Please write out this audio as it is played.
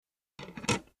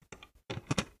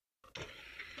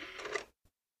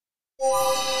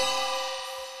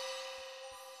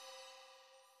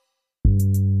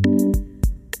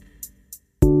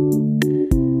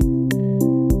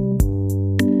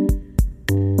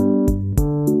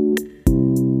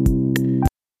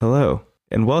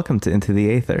welcome to Into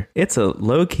the Aether. It's a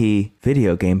low-key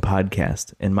video game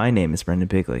podcast, and my name is Brendan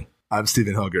Bigley. I'm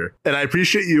Stephen Hilger, and I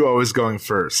appreciate you always going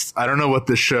first. I don't know what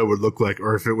this show would look like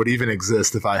or if it would even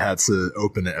exist if I had to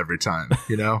open it every time,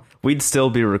 you know? We'd still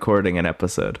be recording an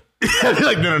episode. I'd be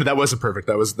like, no, that wasn't perfect.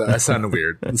 That sounded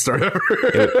weird. Let's start over.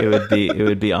 It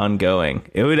would be ongoing.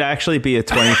 It would actually be a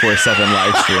 24/7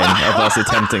 live stream of us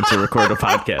attempting to record a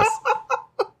podcast.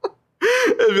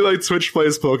 It'd be like Twitch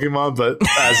plays Pokemon, but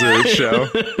as a show.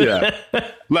 Yeah.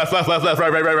 Left,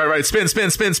 right. Spin.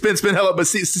 Hello, but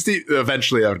see,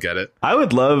 eventually I would get it. I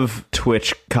would love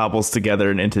Twitch cobbles together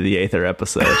an Into the Aether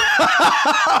episode.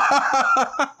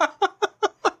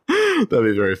 That'd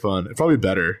be very fun. It'd probably be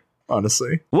better,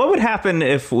 honestly. What would happen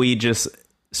if we just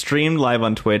streamed live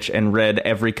on Twitch and read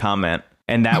every comment?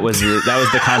 And that was the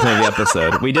content of the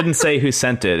episode. We didn't say who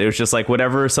sent it. It was just like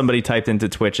whatever somebody typed into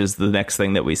Twitch is the next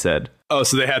thing that we said. Oh,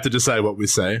 so they have to decide what we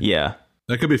say? Yeah.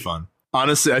 That could be fun.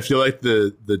 Honestly, I feel like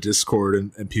the Discord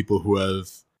and people who have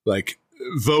like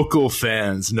vocal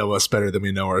fans know us better than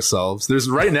we know ourselves. There's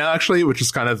right now, actually, which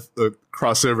is kind of a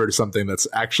crossover to something that's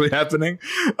actually happening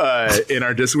in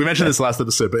our Discord. We mentioned this last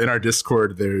episode, but in our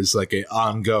Discord, there's like a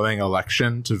ongoing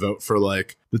election to vote for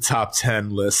like the top 10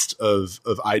 list of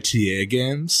ITA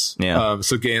games. Yeah.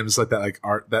 So games like that, like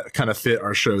that kind of fit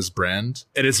our show's brand.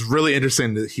 And it's really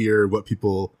interesting to hear what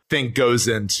people think goes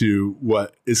into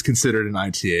what is considered an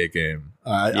ITA game.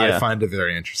 I find it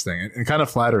very interesting and kind of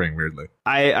flattering, weirdly.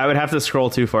 I would have to scroll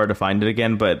too far to find it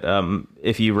again, but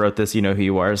if you wrote this, you know who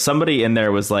you are. Somebody in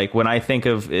there was like, when I think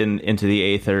of Into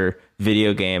the Aether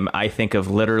video game, I think of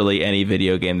literally any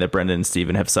video game that Brendan and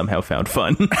Steven have somehow found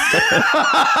fun.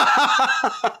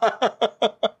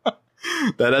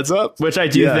 That adds up. Which I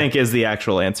do think is the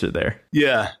actual answer there.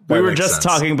 Yeah. We were just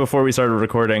talking before we started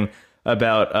recording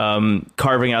about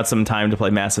carving out some time to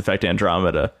play Mass Effect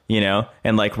Andromeda, you know,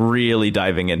 and like really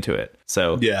diving into it.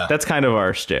 So yeah, that's kind of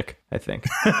our shtick, I think.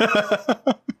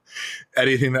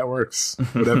 Anything that works,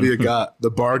 whatever you got,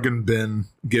 the bargain bin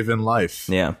given life.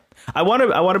 Yeah. I want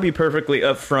to be perfectly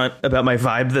upfront about my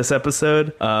vibe this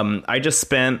episode. I just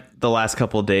spent the last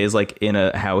couple of days like in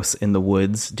a house in the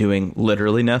woods doing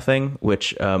literally nothing,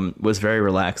 which was very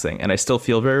relaxing. And I still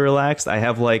feel very relaxed. I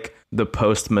have like the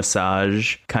post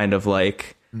massage kind of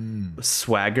like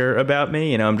swagger about me.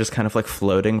 You know, I'm just kind of like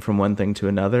floating from one thing to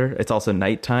another. It's also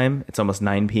nighttime. It's almost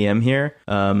 9 p.m. here.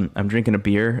 I'm drinking a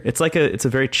beer. It's a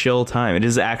very chill time. It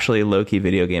is actually a low-key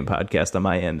video game podcast on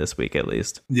my end this week, at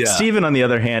least. Yeah. Steven, on the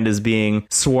other hand, is being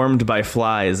swarmed by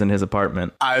flies in his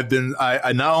apartment. I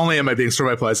not only am I being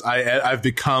swarmed by flies, I've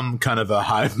become kind of a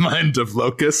hive mind of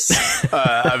locusts.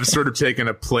 I've sort of taken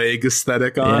a plague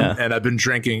aesthetic on, and I've been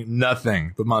drinking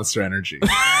nothing but Monster Energy.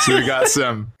 So we got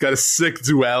a sick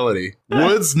duality.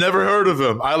 Woods, never heard of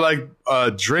him. I like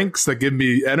drinks that give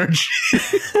me energy.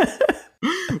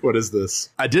 What is this?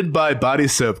 I did buy body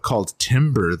soap called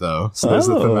Timber, though. So there's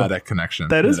a thematic connection.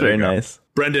 That is very nice.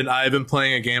 Brendan, I've been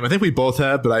playing a game. I think we both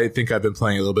have, but I think I've been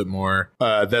playing a little bit more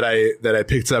that I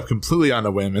picked up completely on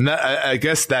a whim. And that I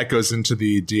guess that goes into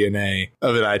the DNA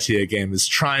of an ITA game, is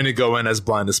trying to go in as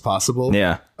blind as possible.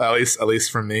 Yeah. At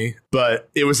least for me. But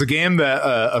it was a game that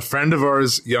a friend of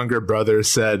ours, younger brother,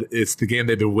 said it's the game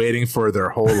they've been waiting for their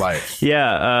whole life.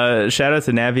 Yeah. Shout out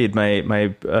to Navid,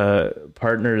 my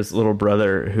partner's little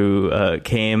brother, who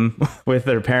came with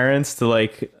their parents to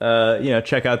like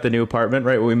check out the new apartment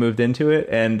right when we moved into it.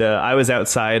 And I was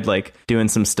outside like doing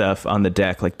some stuff on the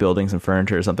deck, like building some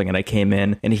furniture or something. And I came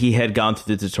in and he had gone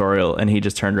through the tutorial and he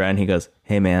just turned around and he goes,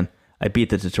 "Hey, man, I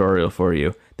beat the tutorial for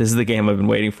you. This is the game I've been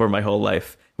waiting for my whole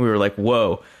life." We were like,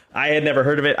 whoa. I had never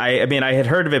heard of it. I mean, I had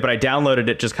heard of it, but I downloaded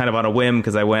it just kind of on a whim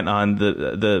because I went on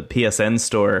the PSN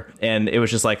store and it was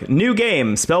just like, new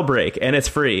game, Spellbreak, and it's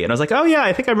free. And I was like, oh yeah,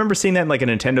 I think I remember seeing that in like a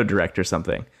Nintendo Direct or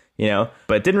something, you know,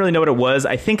 but didn't really know what it was.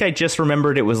 I think I just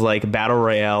remembered it was like Battle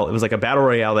Royale. It was like a Battle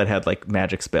Royale that had like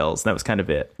magic spells. And that was kind of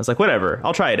it. I was like, whatever,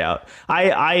 I'll try it out.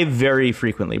 I very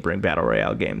frequently bring Battle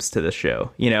Royale games to this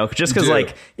show, you know, just because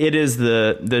like it is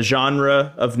the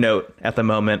genre of note at the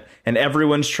moment and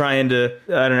everyone's trying to,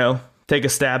 I don't know, take a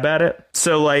stab at it.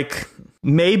 So like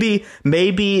maybe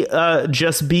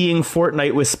just being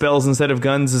Fortnite with spells instead of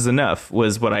guns is enough,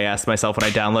 was what I asked myself when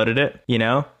I downloaded it. You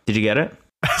know, did you get it?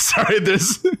 Sorry,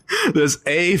 there's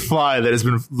a fly that has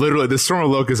been literally, this storm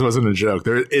of locusts wasn't a joke.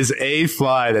 There is a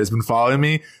fly that has been following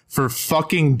me for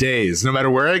fucking days. No matter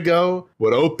where I go,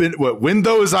 what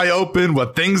windows I open,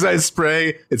 what things I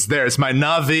spray, it's there. It's my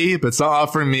Navi, but it's not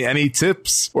offering me any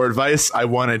tips or advice. I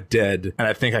want it dead, and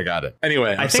I think I got it.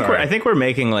 Anyway, I think we're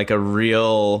making like a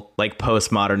real like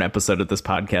postmodern episode of this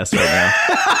podcast right now.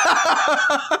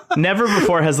 Never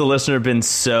before has the listener been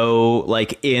so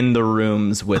like in the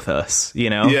rooms with us, you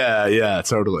know? Yeah,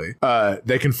 totally.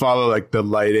 They can follow like the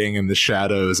lighting and the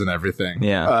shadows and everything.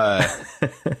 Yeah.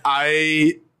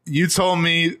 You told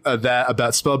me that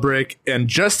about Spellbreak, and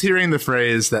just hearing the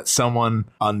phrase that someone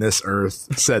on this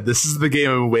earth said, "This is the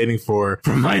game I've been waiting for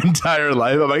my entire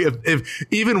life." I'm like, if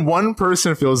even one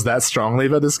person feels that strongly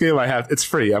about this game, it's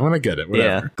free. I'm gonna get it.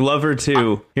 Whatever. Yeah, Glover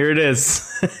 2. Here it is.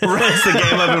 It's the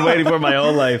game I've been waiting for my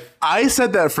whole life. I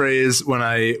said that phrase when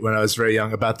I was very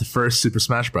young about the first Super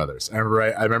Smash Brothers. I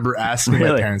remember asking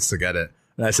my parents to get it.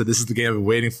 And I said, this is the game I've been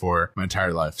waiting for my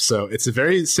entire life. So it's a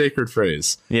very sacred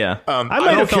phrase. Yeah. I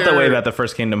might have felt that way about the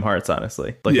first Kingdom Hearts,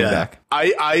 honestly, looking back.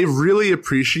 I really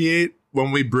appreciate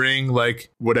when we bring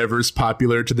like whatever's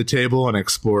popular to the table and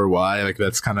explore why. Like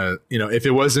that's kind of, if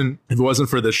it wasn't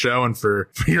for the show and for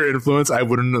your influence, I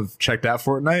wouldn't have checked out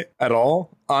Fortnite at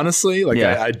all. Honestly, like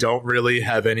I don't really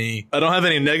have any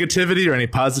negativity or any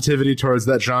positivity towards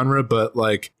that genre, but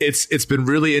like it's been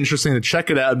really interesting to check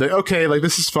it out and be, okay, like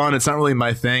this is fun. It's not really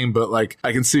my thing, but like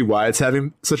I can see why it's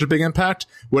having such a big impact.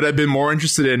 What I've been more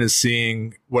interested in is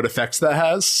seeing what effects that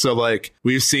has. So like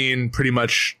we've seen pretty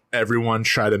much everyone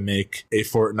try to make a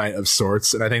Fortnite of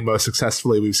sorts, and I think most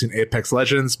successfully we've seen Apex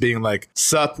Legends being like,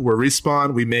 sup, we're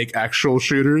Respawn, we make actual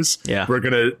shooters. Yeah, we're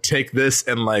gonna take this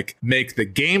and like make the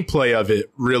gameplay of it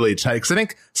really tight. Because I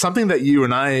think something that you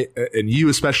and I, and you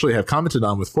especially, have commented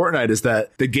on with Fortnite is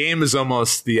that the game is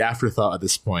almost the afterthought at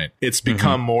this point. It's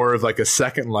become more of like a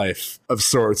Second Life of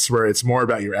sorts, where it's more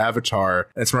about your avatar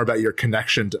and it's more about your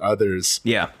connection to others.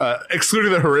 Yeah,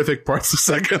 excluding the horrific parts of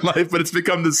Second Life, but it's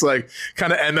become this like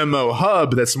kind of MMO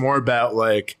hub that's more about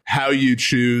like how you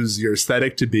choose your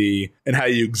aesthetic to be and how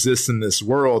you exist in this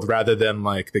world, rather than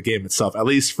like the game itself, at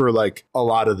least for like a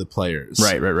lot of the players.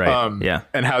 Right. Yeah.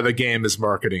 And how the game is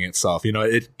marketing itself.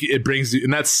 It brings you,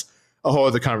 and that's a whole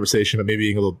other conversation, but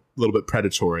maybe being a little bit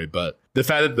predatory. But the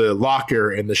fact that the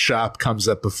locker in the shop comes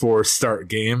up before start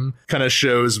game kind of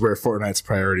shows where Fortnite's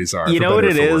priorities are. You know what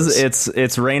it is? It's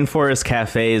Rainforest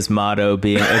Cafe's motto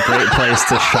being a great place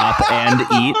to shop and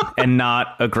eat, and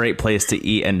not a great place to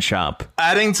eat and shop.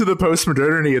 Adding to the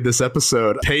post-modernity of this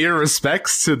episode, pay your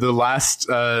respects to the last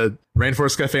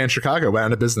Rainforest Cafe in Chicago went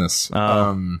out of business.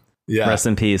 Rest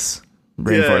in peace,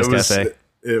 Rainforest Cafe.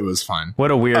 It was fine.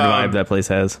 What a weird vibe that place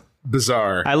has.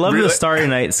 Bizarre. I love the Starry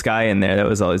Night sky in there. That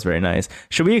was always very nice.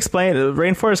 Should we explain? The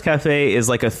Rainforest Cafe is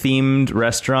like a themed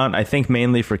restaurant, I think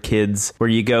mainly for kids, where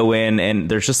you go in and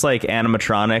there's just like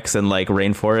animatronics and like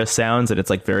rainforest sounds, and it's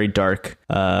like very dark.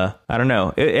 I don't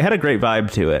know. It had a great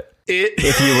vibe to it.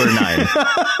 If you were 9.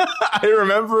 I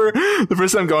remember the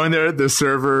first time going there, the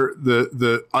server,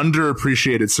 the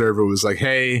underappreciated server was like,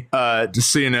 hey,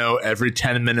 just so you know, every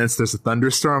 10 minutes there's a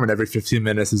thunderstorm and every 15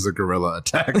 minutes is a gorilla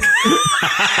attack.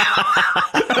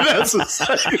 That's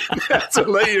to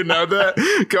let you know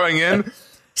that going in.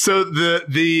 So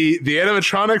the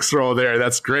animatronics are all there.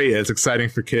 That's great. It's exciting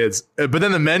for kids. But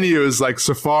then the menu is like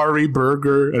safari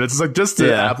burger, and it's like just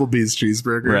Applebee's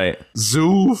cheeseburger, right?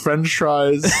 Zoo French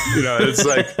fries. It's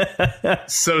like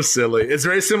so silly. It's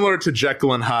very similar to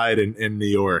Jekyll and Hyde in New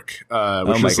York,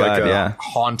 which is like a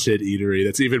haunted eatery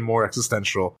that's even more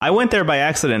existential. I went there by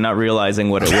accident, not realizing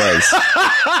what it was.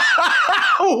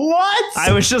 What?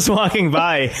 I was just walking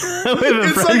by with a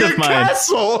friend of mine.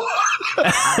 Castle.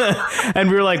 And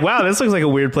we were like, wow, this looks like a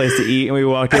weird place to eat. And we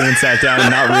walked in and sat down, and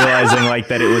not realizing like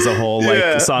that it was a whole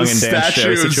like song and dance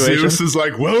show situation. Zeus is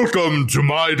like, welcome to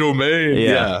my domain.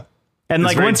 Yeah. And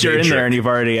like once you're in there and you've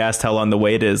already asked how long the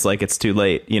wait is, like it's too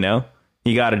late, You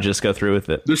got to just go through with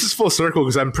it. This is full circle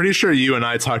because I'm pretty sure you and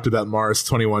I talked about Mars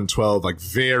 2112 like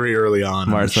very early on.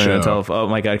 Mars 2112. Oh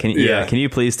my God. Can you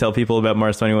please tell people about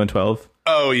Mars 2112?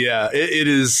 Oh yeah. It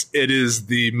is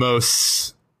the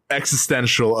most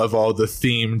existential of all the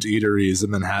themed eateries in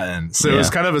Manhattan. So it was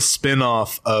kind of a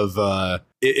spin-off of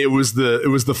it was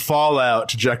the fallout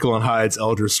to Jekyll and Hyde's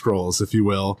Elder Scrolls, if you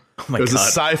will. Oh my God. It was a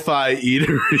sci-fi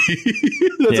eatery.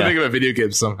 That's a big of a video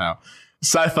game somehow.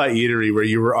 Sci-fi eatery where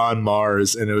you were on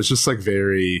Mars, and it was just like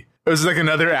it was like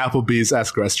another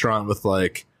Applebee's-esque restaurant with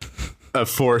like a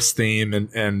Force theme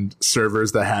and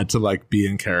servers that had to like be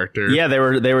in character. Yeah, they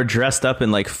were dressed up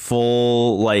in like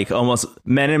full like almost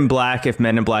Men in Black if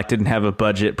Men in Black didn't have a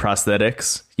budget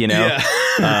prosthetics. you know? Yeah.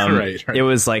 Right. It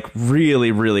was like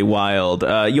really, really wild.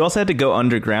 You also had to go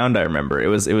underground. I remember it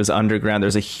was underground.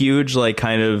 There's a huge like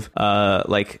kind of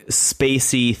like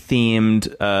spacey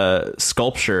themed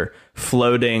sculpture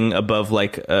floating above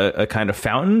like a kind of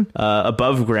fountain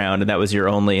above ground, and that was your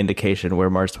only indication where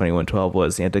Mars 2112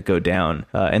 was. You had to go down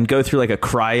and go through like a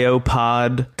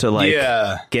cryopod to like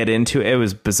get into it. It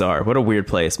was bizarre. What a weird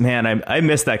place, man. I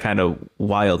miss that kind of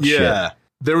wild shit.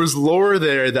 There was lore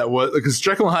there that was because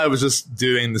Jekyll and Hyde was just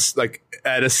doing this, like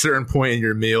at a certain point in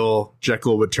your meal,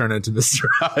 Jekyll would turn into Mr.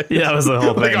 Hyde. Yeah, that was the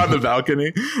whole thing. Like on the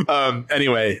balcony.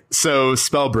 Anyway, so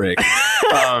Spellbreak.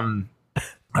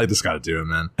 I just got to do it,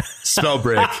 man.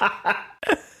 Spellbreak.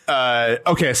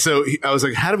 Okay, so I was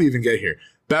like, how do we even get here?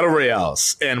 Battle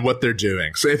Royales and what they're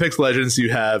doing. So Apex Legends,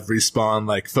 you have Respawn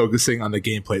like focusing on the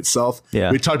gameplay itself. Yeah.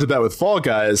 We talked about with Fall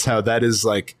Guys, how that is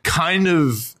like kind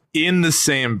of in the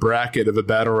same bracket of a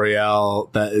battle royale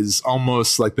that is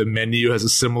almost like the menu has a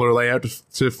similar layout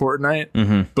to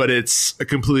Fortnite, but it's a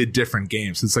completely different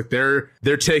game. So it's like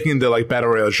they're taking the like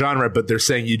battle royale genre, but they're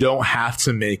saying you don't have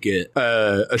to make it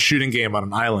a shooting game on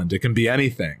an island. It can be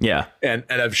anything. Yeah. And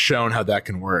I've shown how that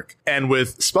can work. And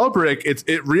with Spellbreak,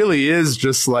 it really is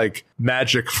just like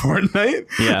Magic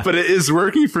Fortnite, but it is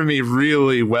working for me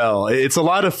really well. It's a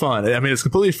lot of fun. I mean, it's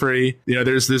completely free. You know,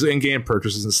 there's in-game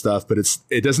purchases and stuff, but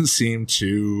it doesn't seem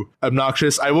too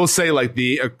obnoxious. I will say like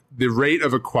the rate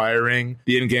of acquiring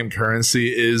the in-game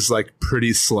currency is like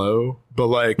pretty slow, but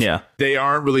like they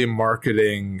aren't really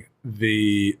marketing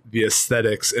the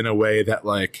aesthetics in a way that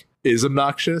like is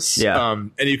obnoxious.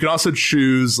 And you can also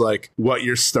choose like what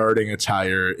your starting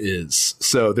attire is.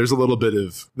 So there's a little bit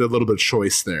of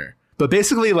choice there. But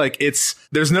basically, like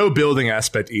there's no building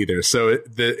aspect either. So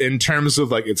in terms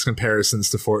of like its comparisons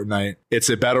to Fortnite, it's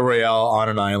a battle royale on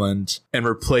an island and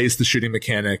replace the shooting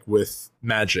mechanic with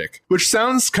magic, which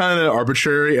sounds kind of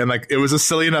arbitrary. And like it was a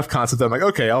silly enough concept that I'm like,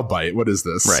 okay, I'll bite. What is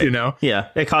this? Right. You know? Yeah.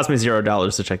 It cost me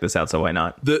 $0 to check this out, so why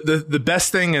not? The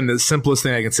best thing and the simplest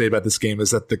thing I can say about this game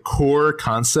is that the core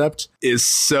concept is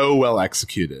so well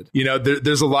executed. You know,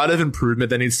 there's a lot of improvement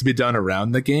that needs to be done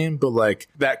around the game, but like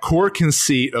that core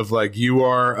conceit of like you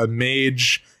are a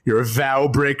mage, you're a vow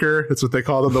breaker. That's what they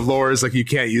call them. The lore is like you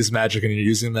can't use magic and you're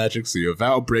using magic, so you're a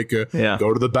vow breaker. Yeah.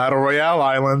 Go to the Battle Royale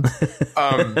island.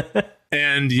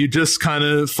 And you just kind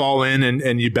of fall in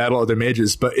and you battle other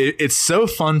mages. But it's so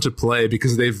fun to play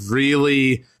because they've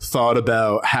really thought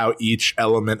about how each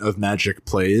element of magic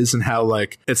plays and how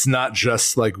like it's not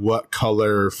just like what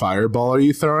color fireball are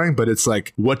you throwing, but it's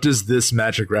like what does this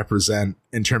magic represent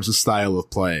in terms of style of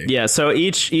play. Yeah, so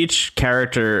each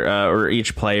character or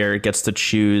each player gets to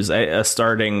choose a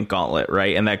starting gauntlet,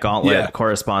 right? And that gauntlet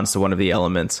corresponds to one of the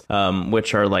elements,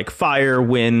 which are like fire,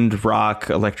 wind, rock,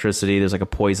 electricity. There's like a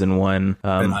poison one.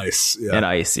 And ice. Yeah. And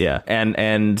ice, yeah.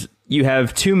 And you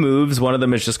have two moves. One of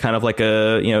them is just kind of like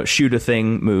a, shoot a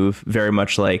thing move, very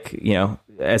much like,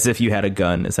 as if you had a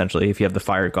gun, essentially. If you have the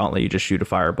fire gauntlet, you just shoot a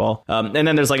fireball. And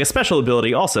then there's like a special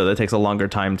ability also that takes a longer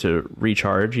time to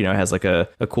recharge. It has like a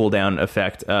cooldown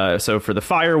effect. So for the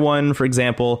fire one, for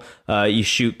example, you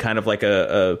shoot kind of like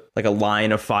a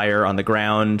line of fire on the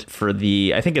ground. For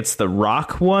the, I think it's the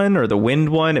rock one or the wind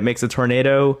one, it makes a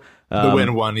tornado. The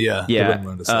wind one, yeah. Yeah. The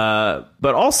wind one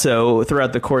but also,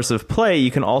 throughout the course of play,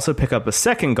 you can also pick up a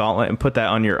second gauntlet and put that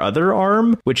on your other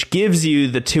arm, which gives you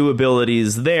the two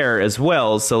abilities there as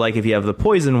well. So, like, if you have the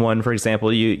poison one, for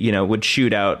example, you would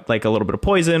shoot out, like, a little bit of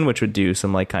poison, which would do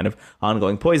some, like, kind of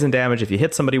ongoing poison damage if you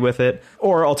hit somebody with it.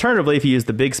 Or, alternatively, if you use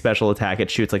the big special attack,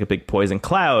 it shoots, like, a big poison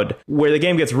cloud. Where the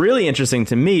game gets really interesting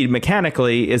to me,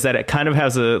 mechanically, is that it kind of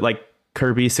has a, like,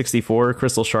 Kirby 64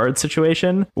 Crystal Shard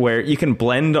situation where you can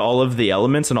blend all of the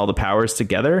elements and all the powers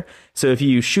together. So if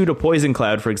you shoot a poison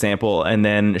cloud, for example, and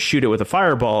then shoot it with a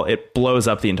fireball, it blows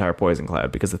up the entire poison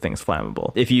cloud because the thing's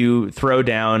flammable. If you throw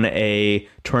down a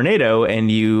tornado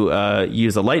and you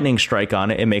use a lightning strike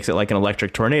on it, it makes it like an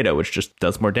electric tornado, which just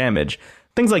does more damage.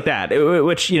 Things like that,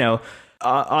 which,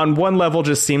 on one level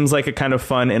just seems like a kind of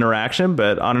fun interaction,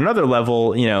 but on another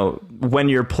level, when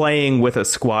you're playing with a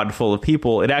squad full of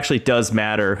people, it actually does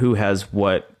matter who has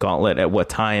what gauntlet at what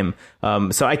time.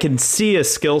 So I can see a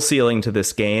skill ceiling to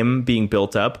this game being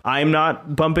built up. I'm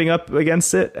not bumping up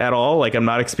against it at all. Like, I'm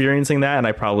not experiencing that, and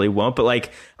I probably won't. But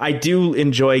like, I do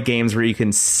enjoy games where you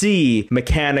can see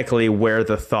mechanically where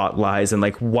the thought lies and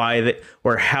like why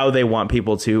or how they want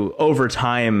people to over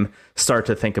time start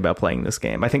to think about playing this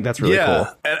game. I think that's really cool.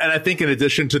 And I think in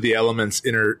addition to the elements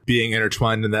being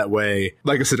intertwined in that way,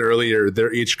 like I said earlier,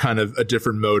 they're each kind of a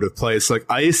different mode of play. So like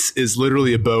ice is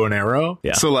literally a bow and arrow.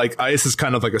 Yeah. So like ice is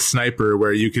kind of like a sniper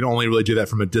where you can only really do that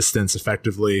from a distance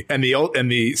effectively. And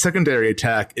the secondary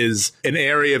attack is an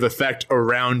area of effect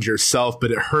around yourself,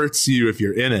 but it hurts you if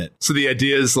you're in it. So the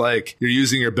idea is like you're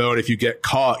using your bow, and if you get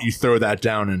caught, you throw that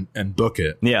down and book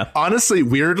it. Yeah. Honestly,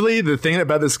 weirdly, the thing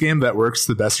about this game that works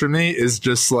the best for me is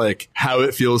just like how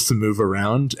it feels to move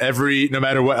around. No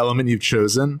matter what element you've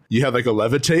chosen, you have like a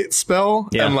levitate spell.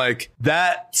 Yeah. And like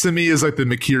that to me is like the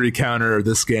Makiri counter of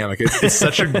this game. Like it's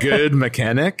such a good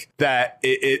mechanic that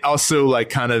it also like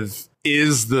kind of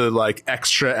is the like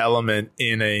extra element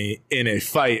in a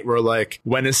fight where like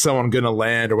when is someone gonna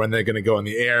land or when they're gonna go in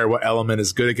the air, what element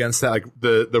is good against that. Like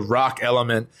the rock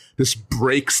element just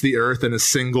breaks the earth in a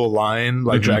single line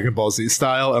like Dragon Ball Z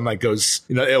style, and like goes,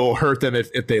 it will hurt them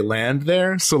if they land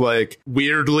there. So like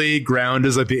weirdly, ground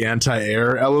is like the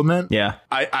anti-air element. Yeah.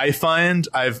 I find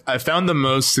I've found the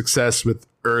most success with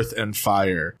earth and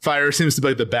fire. Fire seems to be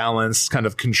like the balanced kind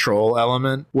of control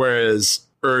element, whereas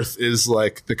earth is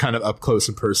like the kind of up close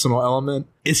and personal element.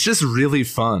 It's just really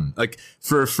fun. Like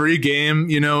for a free game,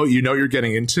 you know what you're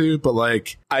getting into, but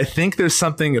like I think there's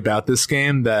something about this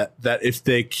game that if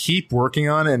they keep working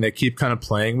on it and they keep kind of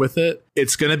playing with it,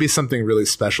 it's going to be something really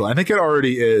special. I think it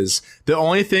already is. The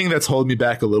only thing that's holding me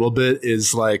back a little bit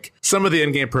is like some of the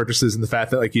in-game purchases and the fact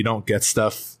that like you don't get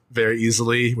stuff very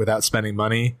easily without spending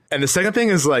money. And the second thing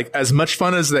is like as much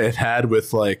fun as they've had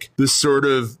with like this sort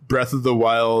of Breath of the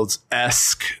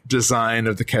Wild-esque design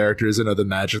of the characters and of the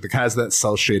magic that has that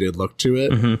cel-shaded look to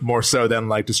it, more so than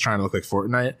like just trying to look like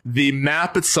Fortnite. The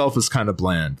map itself is kind of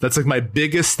bland. That's like my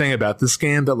biggest thing about this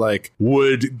game that like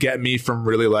would get me from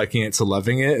really liking it to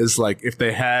loving it is like if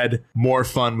they had more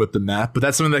fun with the map. But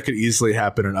that's something that could easily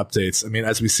happen in updates. I mean,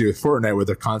 as we see with Fortnite where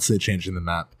they're constantly changing the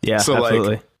map. Yeah, so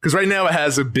absolutely. Like, because right now it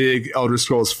has a big Elder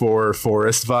Scrolls 4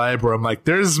 forest vibe where I'm like,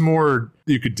 there's more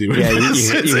you could do. Yeah,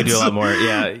 you could do a lot more.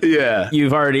 Yeah. Yeah.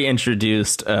 You've already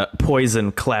introduced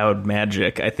poison cloud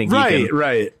magic. I think you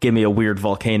can give me a weird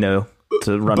volcano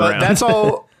to run around.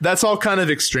 That's all kind of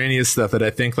extraneous stuff that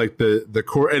I think like the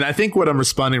core, and I think what I'm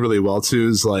responding really well to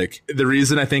is like the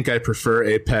reason I think I prefer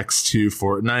Apex to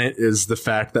Fortnite is the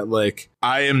fact that like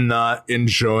I am not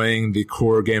enjoying the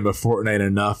core game of Fortnite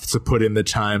enough to put in the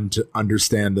time to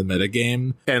understand the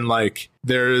metagame. And like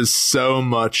there is so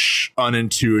much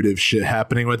unintuitive shit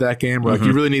happening with that game where like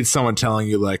you really need someone telling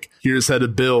you like, here's how to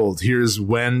build, here's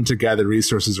when to gather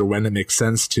resources or when to make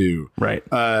sense to. Right.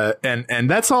 And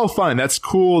that's all fine. That's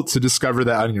cool to discover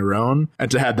that on your own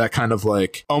and to have that kind of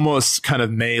like almost kind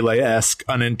of Melee-esque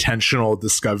unintentional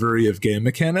discovery of game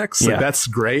mechanics. Like, that's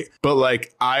great. But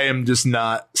like I am just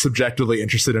not subjectively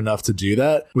interested enough to do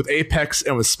that. With Apex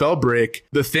and with Spellbreak,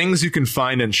 the things you can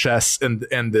find in chess and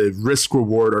the risk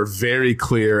reward are very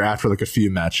clear after like a few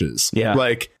matches. Yeah.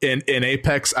 Like in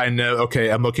Apex, I know, okay,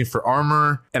 I'm looking for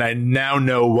armor and I now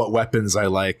know what weapons I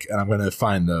like and I'm going to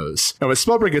find those. And with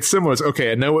Spellbreak, it's similar. It's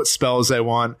okay, I know what spells I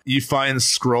want. You find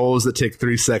scrolls that take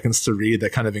 3 seconds to read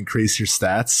that kind of increase your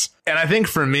stats. And I think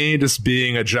for me, just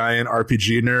being a giant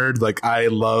RPG nerd, like I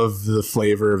love the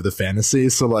flavor of the fantasy.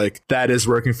 So like that is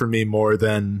working for me more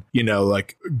than,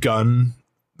 like guns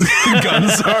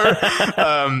are.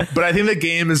 But I think the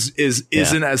game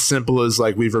isn't as simple as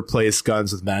like we've replaced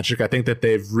guns with magic. I think that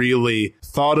they've really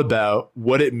thought about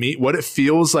what it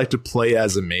feels like to play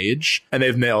as a mage, and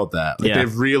they've nailed that. Like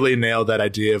they've really nailed that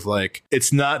idea of like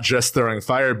it's not just throwing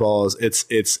fireballs,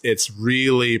 it's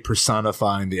really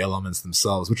personifying the elements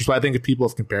themselves, which is why I think if people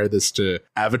have compared this to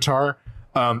Avatar,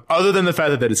 other than the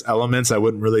fact that it's elements, I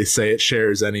wouldn't really say it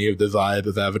shares any of the vibe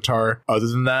of Avatar other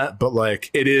than that. But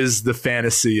like it is the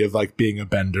fantasy of like being a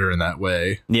bender in that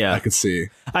way. Yeah, I could see.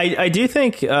 I do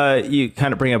think you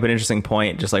kind of bring up an interesting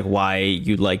point, just like why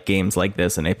you like games like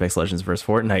this in Apex Legends versus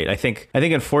Fortnite. I think in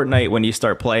Fortnite, when you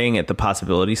start playing it, the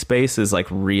possibility space is like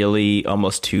really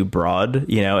almost too broad,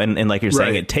 and like you're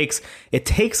saying, it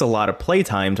takes a lot of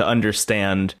playtime to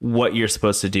understand what you're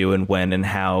supposed to do and when and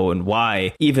how and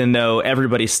why, even though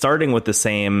everybody's starting with the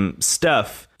same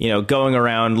stuff. Going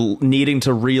around needing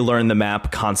to relearn the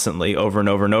map constantly over and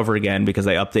over and over again because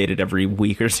they update it every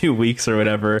week or 2 weeks or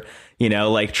whatever,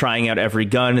 like trying out every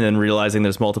gun and then realizing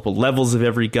there's multiple levels of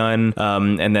every gun.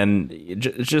 And then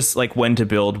just like when to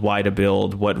build, why to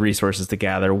build, what resources to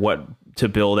gather, what to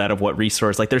build out of what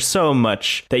resource. Like there's so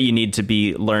much that you need to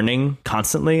be learning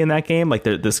constantly in that game. Like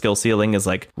the skill ceiling is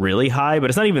like really high, but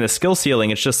it's not even the skill ceiling.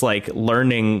 It's just like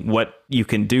learning what you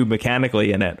can do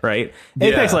mechanically in it, right?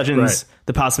 Apex Legends,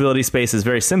 the possibility space is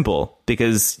very simple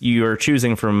because you're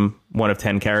choosing from one of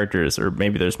 10 characters, or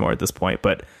maybe there's more at this point,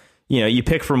 but you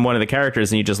pick from one of the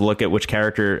characters and you just look at which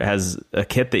character has a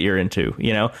kit that you're into,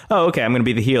 oh, okay, I'm going to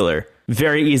be the healer.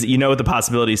 Very easy. You know what the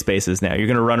possibility space is now. You're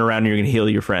going to run around and you're going to heal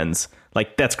your friends.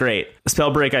 Like, that's great.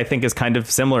 Spellbreak, I think, is kind of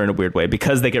similar in a weird way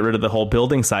because they get rid of the whole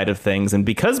building side of things. And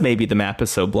because maybe the map is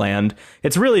so bland,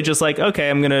 it's really just like, okay,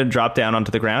 I'm going to drop down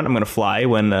onto the ground. I'm going to fly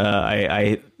when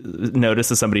I notice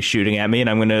that somebody's shooting at me, and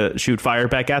I'm going to shoot fire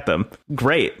back at them.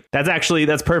 Great. That's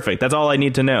perfect. That's all I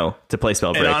need to know to play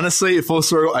Spellbreak. And honestly, full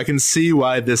circle, I can see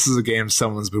why this is a game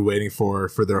someone's been waiting for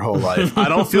their whole life. I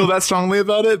don't feel that strongly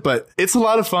about it, but it's a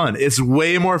lot of fun. It's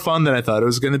way more fun than I thought it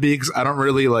was going to be because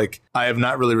I have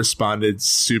not really responded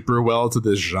super well to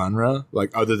this genre,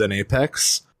 like other than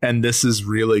Apex. And this is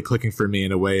really clicking for me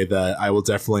in a way that I will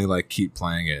definitely like keep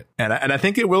playing it. And I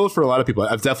think it will for a lot of people.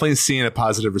 I've definitely seen a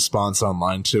positive response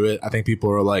online to it. I think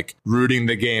people are like rooting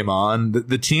the game on.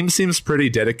 The team seems pretty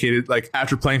dedicated. Like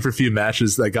after playing for a few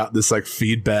matches, I got this like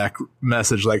feedback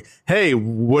message like, hey,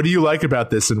 what do you like about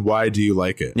this and why do you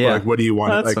like it? Yeah. Or, like, what do you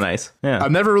want? Oh, that's like, nice. Yeah.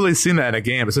 I've never really seen that in a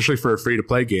game, especially for a free to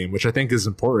play game, which I think is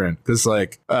important because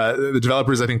like the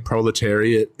developers, I think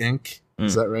Proletariat Inc.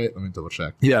 Is that right? Let me double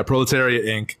check. Yeah, Proletariat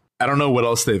Inc. I don't know what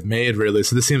else they've made really.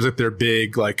 So this seems like their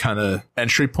big like kind of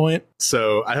entry point.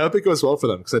 So I hope it goes well for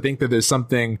them because I think that there's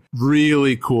something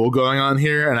really cool going on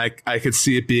here. And I could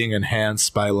see it being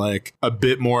enhanced by like a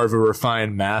bit more of a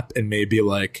refined map and maybe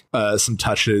like some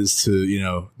touches to,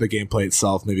 the gameplay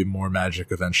itself, maybe more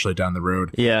magic eventually down the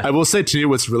road. Yeah. I will say too,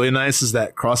 what's really nice is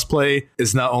that crossplay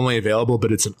is not only available,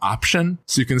 but it's an option.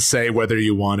 So you can say whether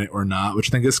you want it or not, which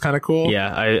I think is kind of cool.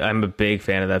 Yeah, I'm a big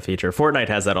fan of that feature. Fortnite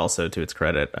has that also to its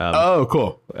credit. Oh,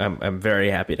 cool. I'm very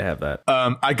happy to have that.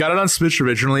 I got it on Switch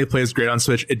originally. It plays great on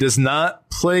Switch. It does not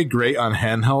play great on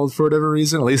handheld for whatever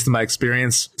reason, at least in my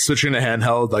experience. Switching to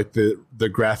handheld, like the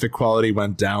graphic quality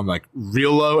went down like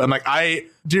real low. And like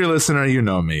dear listener, you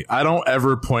know me. I don't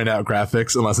ever point out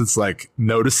graphics unless it's like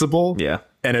noticeable. Yeah.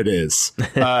 And it is.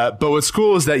 But what's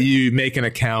cool is that you make an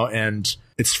account and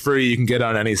it's free. You can get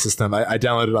on any system. I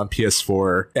downloaded it on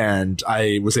PS4 and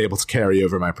I was able to carry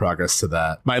over my progress to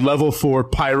that. My level 4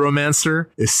 Pyromancer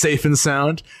is safe and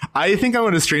sound. I think I'm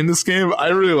going to stream this game. I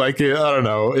really like it. I don't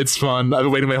know. It's fun. I've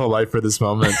been waiting my whole life for this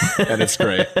moment and it's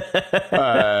great.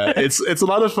 It's a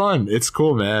lot of fun. It's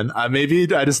cool, man.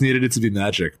 Maybe I just needed it to be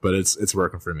magic, but it's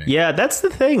working for me. Yeah, that's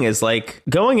the thing is like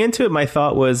going into it, my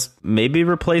thought was maybe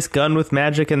replace gun with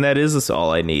magic and that is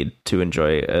all I need to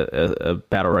enjoy a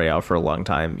battle royale for a long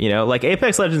time. Like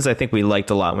Apex Legends, I think we liked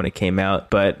a lot when it came out,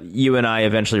 but you and I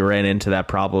eventually ran into that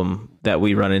problem that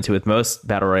we run into with most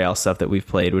battle royale stuff that we've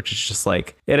played, which is just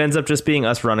like it ends up just being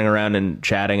us running around and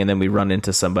chatting, and then we run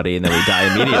into somebody and then we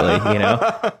die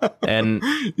immediately. And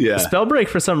yeah. Spellbreak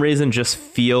for some reason just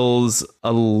feels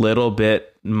a little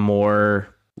bit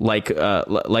more like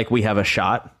we have a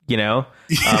shot. Well,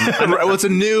 it's a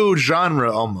new genre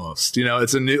almost.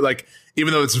 It's a new like.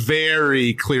 Even though it's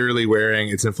very clearly wearing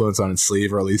its influence on its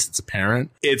sleeve, or at least it's apparent,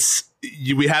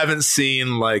 we haven't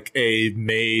seen like a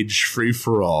mage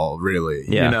free-for-all, really.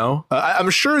 Yeah. I'm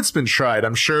sure it's been tried.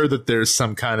 I'm sure that there's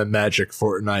some kind of magic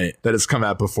Fortnite that has come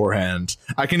out beforehand.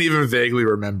 I can even vaguely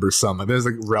remember some. Like there's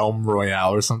like Realm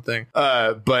Royale or something.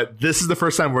 But this is the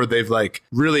first time where they've like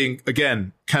really,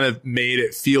 again, kind of made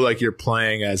it feel like you're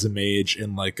playing as a mage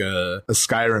in like a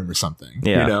Skyrim or something.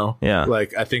 Yeah. Yeah.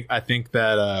 Like I think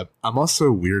that I'm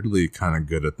also weirdly kind of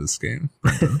good at this game.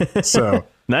 So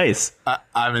nice.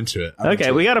 I'm into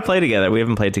it. We got to play together. We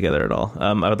haven't played together at all.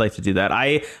 I would like to do that.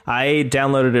 I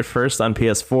downloaded it first on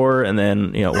PS4 and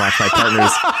then watched my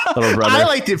partner's little brother. I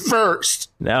liked it first.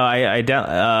 No,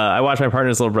 I watched my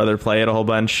partner's little brother play it a whole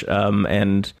bunch,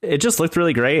 and it just looked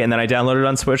really great. And then I downloaded it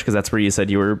on Switch because that's where you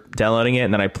said you were downloading it.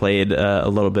 And then I played a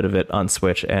little bit of it on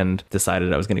Switch and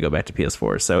decided I was going to go back to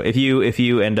PS4. So if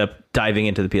you end up diving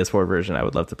into the PS4 version, I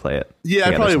would love to play it. Yeah,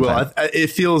 I probably will. It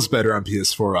feels better on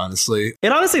PS4, honestly.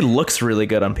 It honestly looks really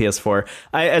good on PS4.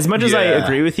 As much as I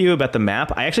agree with you about the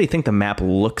map, I actually think the map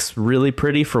looks really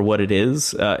pretty for what it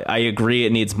is. I agree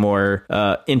it needs more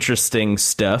interesting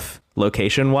stuff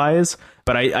location wise,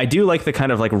 but I do like the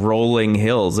kind of like rolling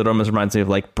hills. It almost reminds me of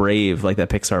like Brave, like that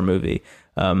Pixar movie.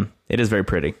 It is very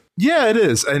pretty. Yeah, it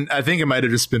is, and I think it might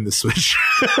have just been the Switch.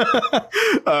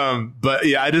 But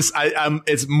yeah,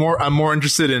 I'm more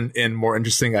interested in more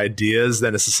interesting ideas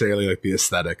than necessarily like the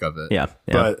aesthetic of it. Yeah.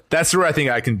 But that's where I think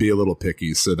I can be a little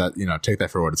picky. So that, take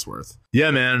that for what it's worth. Yeah,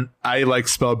 man, I like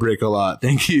Spellbreak a lot.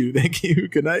 Thank you.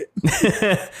 Good night.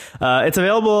 It's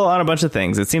available on a bunch of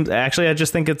things. It seems actually, I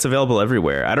just think it's available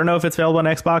everywhere. I don't know if it's available on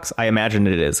Xbox. I imagine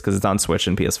it is because it's on Switch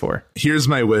and PS4. Here's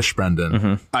my wish, Brendan.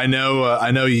 Mm-hmm. I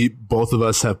know both of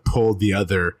us have pulled the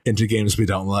other into games we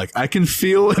don't like. I can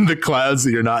feel in the clouds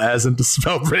that you're not as into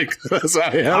Spellbreak as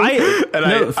I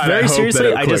am. Very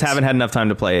seriously, I just haven't had enough time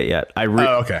to play it yet.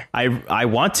 Okay. I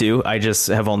want to. I just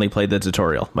have only played the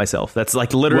tutorial myself. That's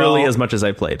like literally as much as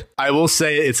I played. I will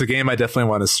say it's a game I definitely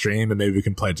want to stream, and maybe we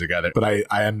can play together. But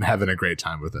I am having a great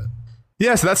time with it.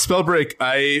 Yeah, so that's Spellbreak.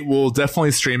 I will definitely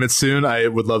stream it soon. I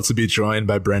would love to be joined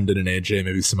by Brendan and AJ,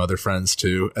 maybe some other friends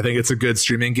too. I think it's a good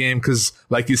streaming game because,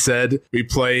 like you said, we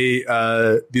play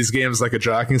these games like a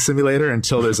jogging simulator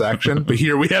until there's action. But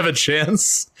here we have a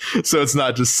chance, so it's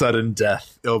not just sudden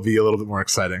death. It'll be a little bit more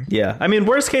exciting. Yeah, I mean,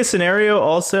 worst case scenario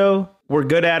also, we're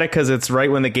good at it because it's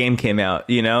right when the game came out,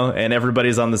 and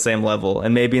everybody's on the same level.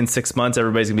 And maybe in 6 months,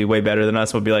 everybody's going to be way better than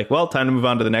us. We'll be like, well, time to move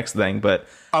on to the next thing. But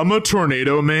I'm a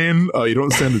tornado main. You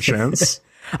don't stand a chance.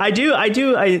 I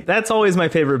do. That's always my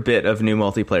favorite bit of new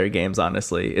multiplayer games,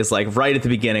 honestly, is like right at the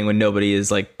beginning when nobody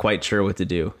is like quite sure what to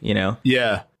do,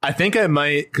 Yeah. I think I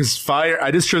might, because Fire, I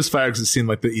just chose Fire because it seemed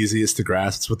like the easiest to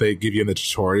grasp. It's what they give you in the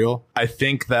tutorial. I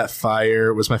think that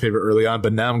Fire was my favorite early on,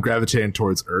 but now I'm gravitating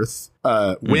towards Earth.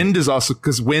 Wind is also,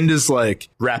 because Wind is like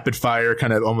rapid fire,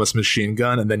 kind of almost machine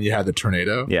gun, and then you have the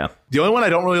tornado. Yeah. The only one I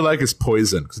don't really like is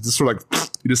Poison, because it's just sort of like,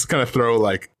 you just kind of throw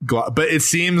like, but it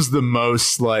seems the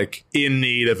most like in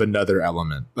need of another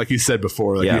element. Like you said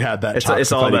before, like you had that.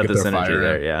 It's all about the synergy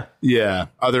there. Yeah. Yeah.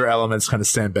 Other elements kind of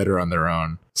stand better on their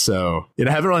own. So,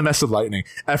 I haven't really messed with lightning.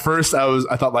 At first,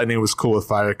 I thought lightning was cool with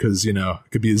fire because, it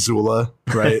could be Azula,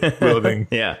 right? Wielding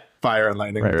fire and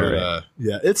lightning. Right.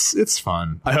 Yeah, it's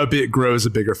fun. I hope it grows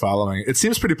a bigger following. It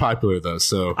seems pretty popular, though.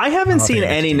 So I haven't seen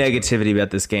any negativity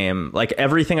about this game. Like,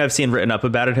 everything I've seen written up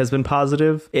about it has been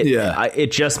positive.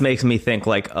 It just makes me think,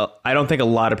 like, I don't think a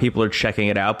lot of people are checking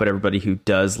it out, but everybody who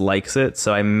does likes it.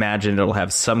 So I imagine it'll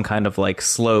have some kind of, like,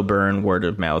 slow burn word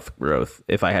of mouth growth,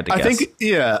 if I had to guess.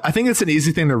 I think it's an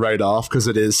easy thing to write off because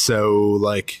it is so,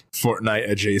 like, Fortnite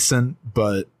adjacent,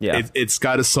 but it's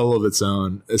got a soul of its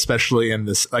own, especially in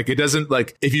this, like, it doesn't,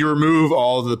 like, if you remove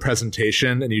all of the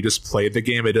presentation and you just play the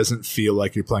game, it doesn't feel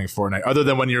like you're playing Fortnite, other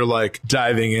than when you're like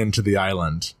diving into the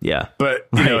island. Yeah. But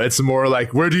you know, it's more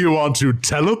like, where do you want to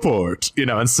teleport?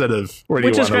 Instead of where do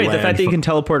you want to land. Which is great. The fact that you can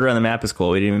teleport around the map is cool.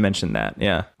 We didn't even mention that.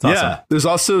 Yeah. It's awesome. Yeah. There's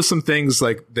also some things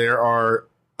like there are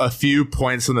a few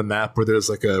points on the map where there's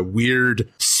like a weird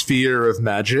sphere of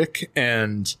magic,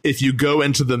 and if you go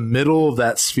into the middle of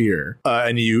that sphere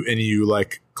and you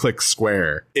like click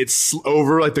square, it's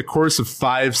over like the course of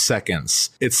 5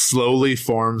 seconds, it slowly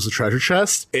forms a treasure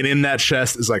chest, and in that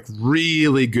chest is like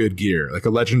really good gear, like a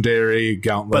legendary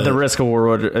gauntlet. But the risk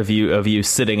reward of you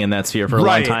sitting in that sphere for a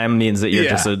long time means that you're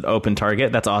just an open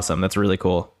target. That's awesome. That's really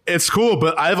cool. It's cool,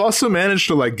 but I've also managed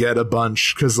to like get a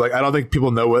bunch because like I don't think people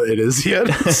know what it is yet.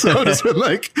 So I've just been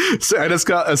like, I just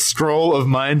got a scroll of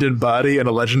mind and body and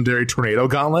a legendary tornado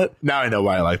gauntlet. Now I know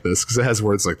why I like this, because it has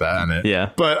words like that in it.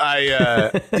 Yeah. But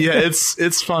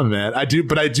it's fun, man. I do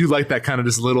like that kind of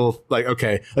just little like,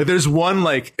 okay, like there's one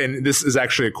like, and this is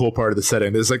actually a cool part of the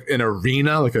setting. There's like an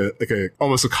arena, like a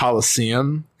almost a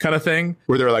coliseum kind of thing,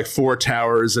 where there are like 4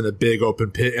 towers and a big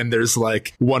open pit, and there's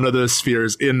like one of those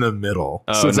spheres in the middle.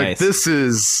 Oh, so it's nice. like this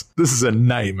is a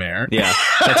nightmare. Yeah,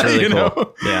 that's really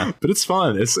cool. Yeah, but it's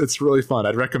fun. It's really fun.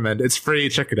 I'd recommend. It's free.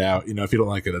 Check it out. If you don't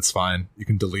like it, that's fine. You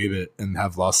can delete it and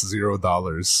have lost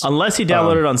 $0 unless you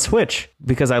download it on Switch.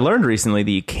 Because I learned recently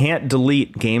that you can't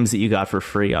delete games that you got for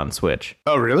free on Switch.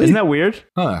 Oh, really? Isn't that weird?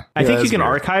 Huh. I think you can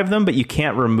archive them, but you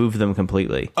can't remove them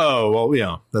completely. Oh, well,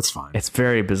 yeah, that's fine. It's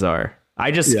very bizarre.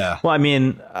 I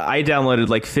downloaded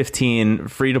like 15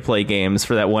 free-to-play games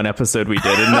for that one episode we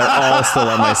did, and they're all still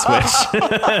on my Switch.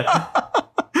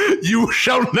 You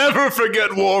shall never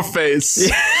forget Warface.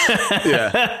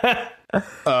 Yeah.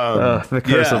 The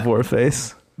curse of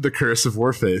Warface. The Curse of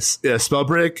Warface. Yeah,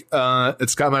 Spellbreak,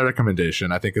 it's got my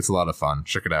recommendation. I think it's a lot of fun.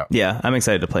 Check it out. Yeah, I'm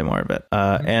excited to play more of it.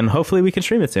 And hopefully we can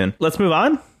stream it soon. Let's move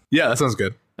on? Yeah, that sounds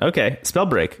good. Okay,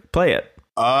 Spellbreak. Play it.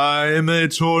 I'm a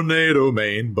tornado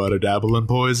main, but I dabble in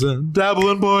poison. Dabble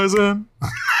in poison.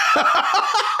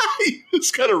 You're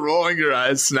just kind of rolling your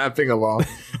eyes, snapping along.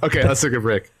 Okay, let's take a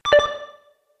break.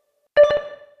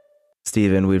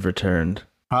 Steven, we've returned.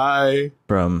 Hi.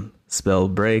 From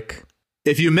Spellbreak.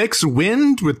 if you mix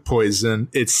wind with poison,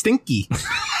 it's stinky.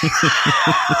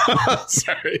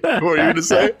 Sorry, what were you going to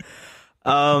say?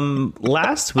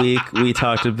 Last week we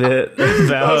talked a bit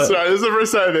about. Oh, sorry, this is the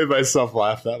first time I made myself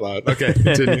laugh that loud. Okay,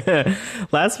 continue.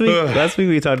 Last week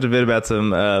we talked a bit about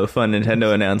some fun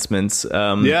Nintendo announcements.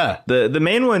 The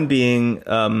main one being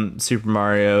Super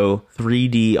Mario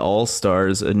 3D All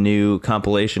Stars, a new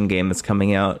compilation game that's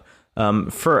coming out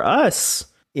for us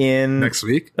in next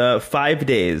week, 5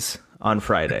 days. On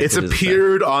Friday. It's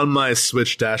appeared on my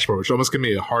Switch dashboard, which almost gave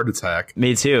me a heart attack.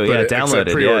 Me too. Yeah, download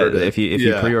it. Yeah. If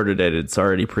you pre-ordered it, it's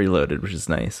already preloaded, which is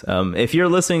nice. If you're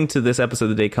listening to this episode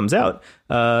the day it comes out,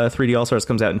 3D All-Stars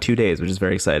comes out in 2 days, which is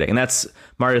very exciting. And that's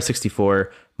Mario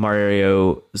 64,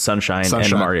 Mario Sunshine,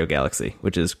 and Mario Galaxy,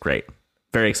 which is great.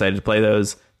 Very excited to play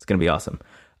those. It's going to be awesome.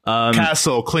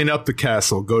 Castle, clean up the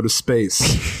castle, go to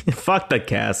space. Fuck the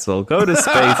castle, go to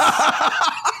space.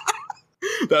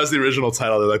 That was the original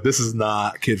title. They're like, this is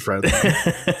not kid friendly.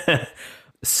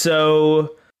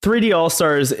 So 3D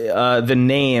All-Stars, the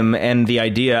name and the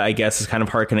idea, I guess, is kind of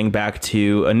harkening back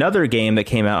to another game that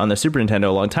came out on the Super Nintendo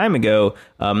a long time ago,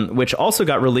 which also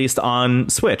got released on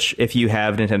Switch. If you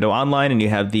have Nintendo Online and you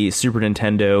have the Super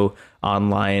Nintendo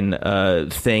Online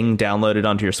thing downloaded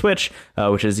onto your Switch,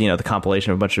 which is, the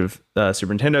compilation of a bunch of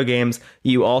Super Nintendo games,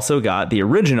 you also got the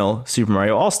original Super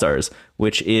Mario All-Stars,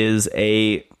 which is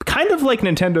a kind of like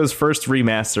Nintendo's first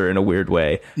remaster in a weird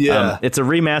way. Yeah. It's a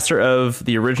remaster of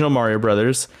the original Mario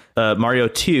Brothers, Mario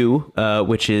 2,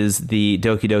 which is the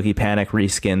Doki Doki Panic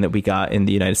reskin that we got in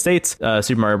the United States,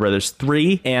 Super Mario Brothers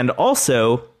 3, and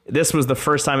also this was the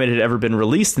first time it had ever been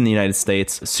released in the United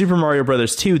States, Super Mario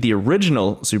Brothers 2, the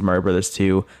original Super Mario Brothers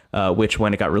 2, which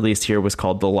when it got released here was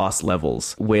called The Lost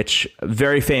Levels, which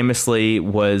very famously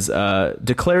was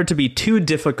declared to be too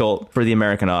difficult for the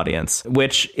American audience,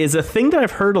 which is a thing that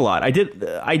I've heard a lot. I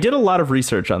did a lot of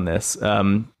research on this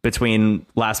between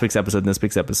last week's episode and this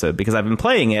week's episode, because I've been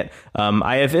playing it.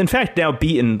 I have, in fact, now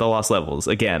beaten The Lost Levels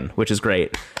again, which is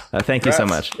great. Thank you so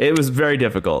much. It was very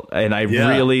difficult, and I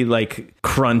really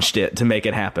crunched it to make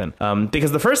it happen.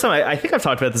 Because the first time, I think I've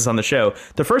talked about this on the show,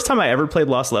 the first time I ever played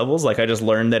Lost Levels, I just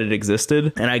learned that it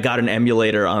existed, and I got an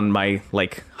emulator on my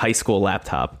high school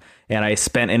laptop, and I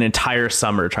spent an entire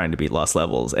summer trying to beat Lost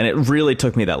Levels, and it really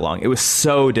took me that long. It was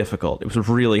so difficult. It was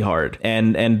really hard,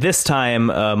 and this time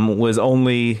was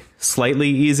only slightly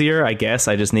easier, I guess.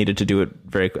 I just needed to do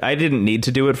it I didn't need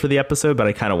to do it for the episode, but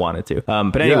I kind of wanted to.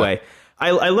 But anyway. Yeah.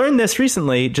 I learned this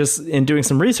recently just in doing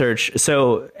some research.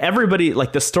 So everybody,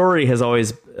 the story has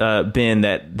always been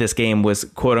that this game was,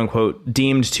 quote unquote,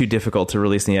 deemed too difficult to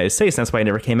release in the United States. That's why it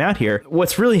never came out here.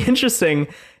 What's really interesting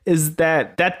is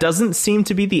that doesn't seem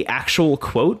to be the actual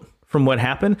quote from what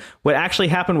happened. What actually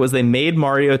happened was they made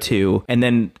Mario 2 and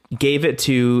then gave it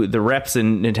to the reps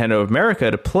in Nintendo of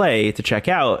America to check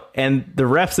out. And the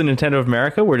reps in Nintendo of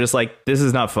America were just like, this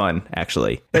is not fun,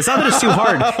 actually. It's not that it's too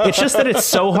hard. It's just that it's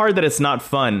so hard that it's not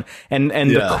fun. And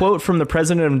the quote from the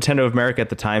president of Nintendo of America at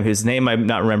the time, whose name I'm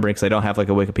not remembering because I don't have a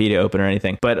Wikipedia open or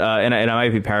anything, but and I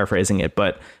might be paraphrasing it,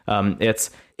 but it's,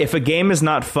 if a game is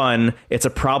not fun, it's a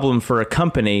problem for a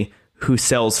company who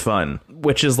sells fun,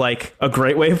 which is a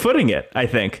great way of putting it, I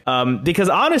think. Because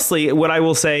honestly, what I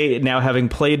will say now, having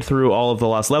played through all of the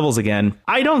Lost Levels again,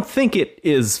 I don't think it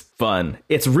is fun.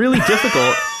 It's really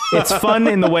difficult. It's fun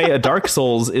in the way a Dark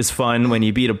Souls is fun when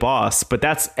you beat a boss, but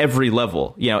that's every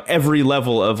level. Every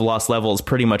level of Lost Levels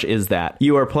pretty much is that.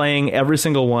 You are playing every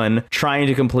single one, trying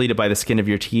to complete it by the skin of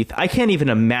your teeth. I can't even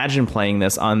imagine playing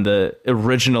this on the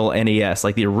original NES,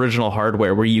 the original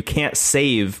hardware, where you can't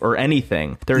save or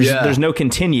anything. There's no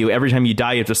continue. Every time you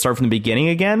die, you have to start from the beginning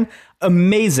again.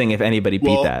 Amazing if anybody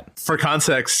beat that. For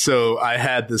context, so I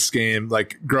had this game,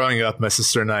 growing up, my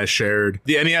sister and I shared.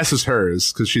 The NES is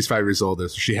hers because she's 5 years older,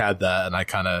 so she had that, and I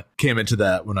kind of came into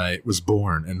that when I was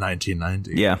born in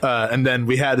 1990. Yeah. And then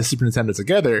we had the Super Nintendo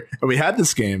together, and we had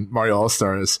this game, Mario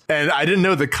All-Stars, and I didn't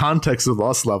know the context of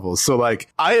Lost Levels, so I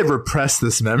had repressed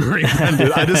this memory.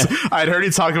 I'd heard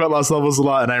you talk about Lost Levels a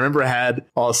lot, and I remember I had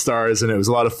All-Stars, and it was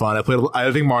a lot of fun.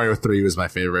 I think Mario 3 was my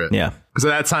favorite. Yeah. Because at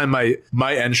that time,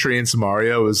 my entry into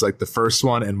Mario was the first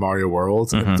one in Mario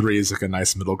World, and 3 is a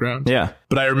nice middle ground. Yeah.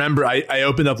 But I remember I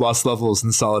opened up Lost Levels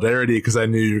in solidarity because I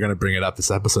knew you were going to bring it up this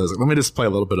episode. I was let me just play a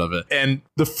little bit of it. And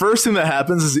the first thing that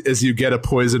happens is you get a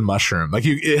poison mushroom.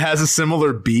 It has a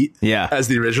similar beat as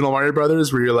the original Mario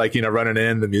Brothers, where you're running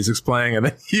in, the music's playing, and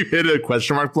then you hit a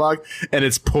question mark block, and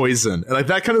it's poison. And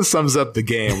that kind of sums up the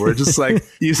game, where it's just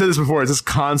you said this before, it's just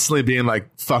constantly being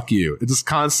fuck you. It's just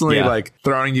constantly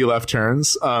throwing you left turn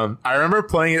Returns. I remember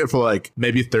playing it for like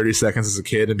maybe 30 seconds as a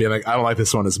kid and being like, I don't like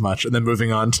this one as much, and then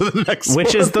moving on to the next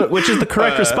which one. Which is the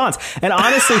correct response. And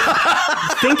honestly,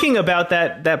 thinking about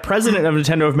that president of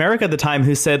Nintendo of America at the time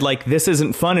who said like, this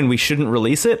isn't fun and we shouldn't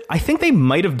release it, I think they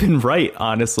might have been right,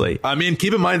 honestly. I mean,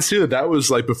 keep in mind too that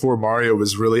was like before Mario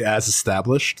was really as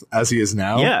established as he is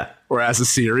now. Yeah. Or as a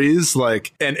series,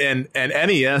 like, and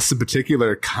NES in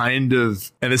particular kind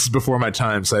of, and this is before my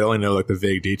time, so I only know like the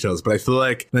vague details, but I feel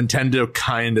like Nintendo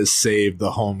kind of saved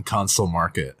the home console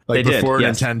market. Like before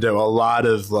Nintendo, a lot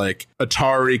of like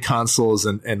Atari consoles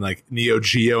and like Neo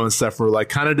Geo and stuff were like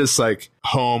kind of just like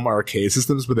home arcade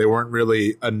systems, but they weren't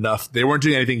really enough. They weren't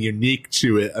doing anything unique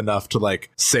to it enough to like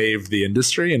save the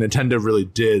industry, and Nintendo really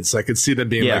did. So I could see them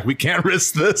being like, we can't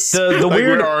risk this. The like,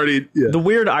 weird, already, the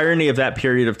weird irony of that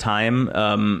period of time.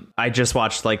 I just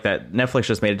watched like that Netflix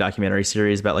just made a documentary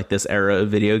series about like this era of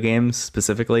video games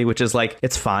specifically, which is like,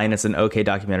 it's fine. It's an okay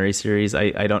documentary series.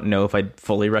 I don't know if I'd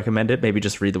fully recommend it. Maybe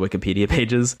just read the Wikipedia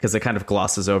pages because it kind of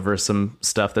glosses over some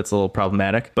stuff that's a little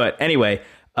problematic. But anyway,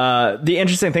 the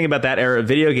interesting thing about that era of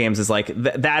video games is like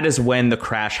that is when the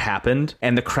crash happened,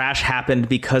 and the crash happened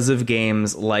because of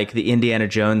games like the Indiana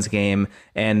Jones game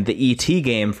and the E.T.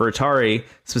 game for Atari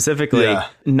specifically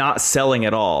not selling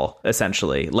at all,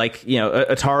 essentially. Like, you know,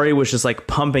 Atari was just like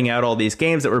pumping out all these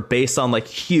games that were based on like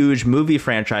huge movie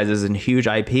franchises and huge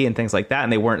IP and things like that,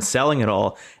 and they weren't selling at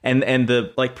all. And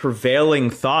the like prevailing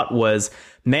thought was,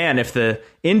 man, if the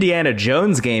Indiana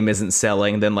Jones game isn't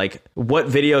selling, then like what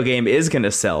video game is going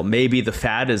to sell? Maybe the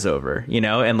fad is over, you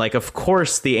know? And like, of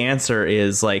course, the answer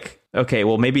is like, okay,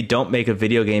 well, maybe don't make a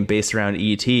video game based around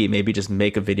E.T. Maybe just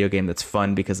make a video game that's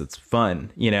fun because it's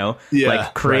fun, you know?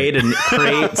 Like create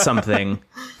something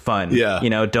fun. You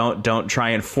know, don't try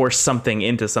and force something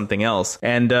into something else.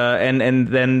 And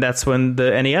then that's when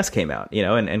the NES came out, you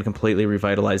know, and completely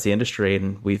revitalized the industry,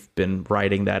 and we've been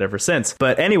riding that ever since.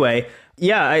 But anyway,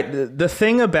 the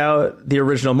thing about the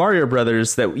original Mario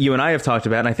Brothers that you and I have talked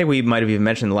about, and I think we might have even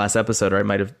mentioned in the last episode, or I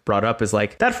might have brought up, is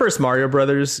like that first Mario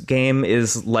Brothers game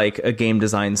is like a game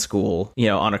design school, you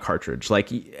know, on a cartridge. Like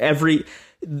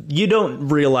you don't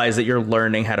realize that you're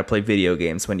learning how to play video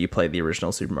games when you play the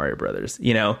original Super Mario Brothers.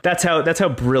 You know, that's how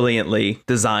brilliantly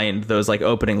designed those like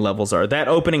opening levels are. That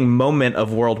opening moment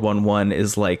of World 1-1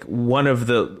 is like one of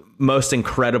the most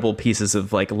incredible pieces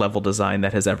of like level design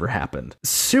that has ever happened.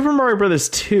 Super Mario Brothers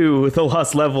 2, The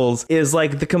Lost Levels, is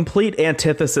like the complete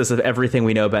antithesis of everything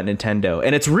we know about Nintendo.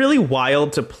 And it's really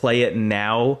wild to play it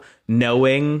now,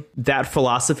 knowing that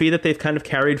philosophy that they've kind of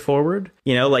carried forward.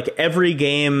 You know, like every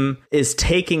game is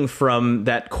taking from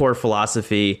that core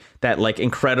philosophy, that like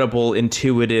incredible,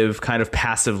 intuitive kind of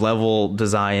passive level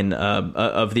design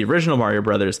of the original Mario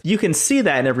Brothers. You can see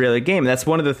that in every other game. That's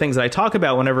one of the things that I talk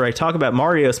about whenever I talk about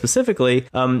Mario specifically,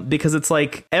 because it's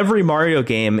like every Mario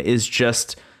game is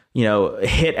just, you know,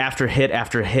 hit after hit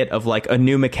after hit of like a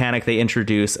new mechanic they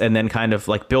introduce and then kind of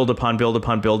like build upon.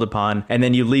 And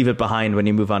then you leave it behind when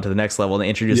you move on to the next level and they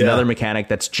introduce another mechanic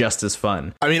that's just as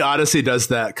fun. I mean, Odyssey does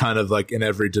that kind of like in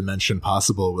every dimension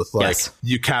possible with like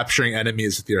you capturing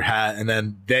enemies with your hat, and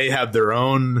then they have their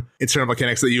own internal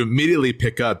mechanics that you immediately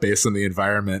pick up based on the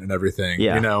environment and everything,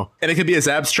 you know? And it can be as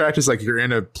abstract as like you're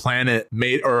in a planet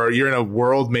made, or you're in a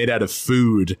world made out of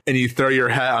food, and you throw your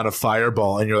hat on a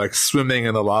fireball and you're like swimming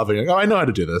in the lava. You're like, oh, I know how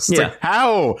to do this. It's like,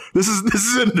 how? This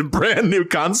is a brand new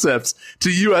concept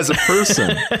to you as a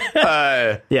person.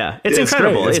 It's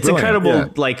incredible. It's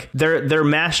incredible. Like their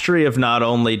mastery of not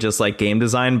only just like game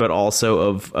design, but also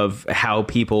of how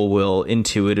people will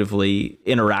intuitively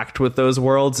interact with those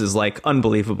worlds is like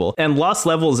unbelievable. And Lost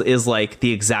Levels is like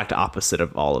the exact opposite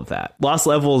of all of that. Lost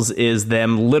Levels is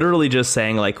them literally just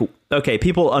saying like, okay,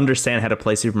 people understand how to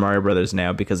play Super Mario Brothers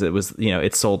now because it was, you know,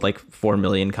 it sold like 4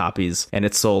 million copies and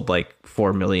it sold like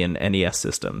 4 million NES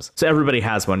systems. So everybody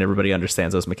has one. Everybody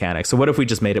understands those mechanics. So what if we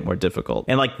just made it more difficult?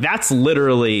 And like, that's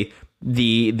literally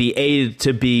the A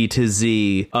to B to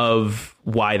Z of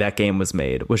why that game was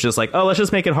made, was just like, oh, let's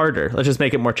just make it harder. Let's just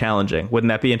make it more challenging. Wouldn't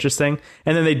that be interesting?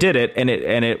 And then they did it, and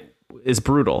it is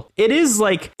brutal. It is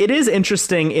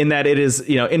interesting in that it is,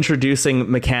 you know,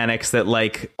 introducing mechanics that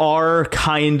like are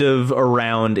kind of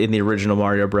around in the original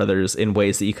Mario Brothers in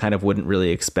ways that you kind of wouldn't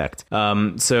really expect.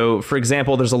 So for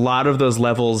example, there's a lot of those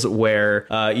levels where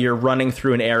you're running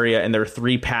through an area and there are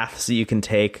 3 paths that you can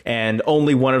take and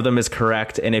only one of them is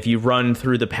correct. And if you run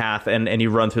through the path and you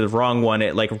run through the wrong one,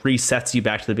 it like resets you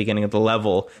back to the beginning of the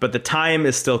level, but the time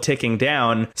is still ticking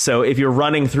down. So if you're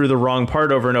running through the wrong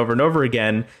part over and over and over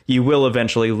again, you you will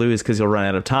eventually lose because you'll run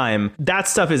out of time. That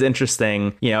stuff is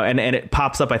interesting, you know, and it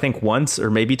pops up, I think, once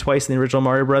or maybe twice in the original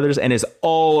Mario Brothers and is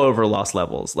all over Lost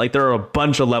Levels. Like, there are a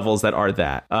bunch of levels that are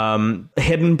that.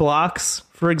 Hidden blocks,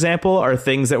 for example, are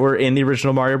things that were in the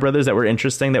original Mario Brothers that were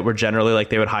interesting, that were generally like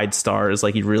they would hide stars.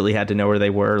 Like, you really had to know where they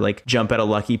were, like jump at a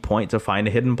lucky point to find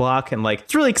a hidden block. And like,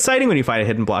 it's really exciting when you find a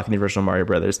hidden block in the original Mario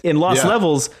Brothers. In Lost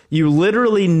Levels, you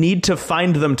literally need to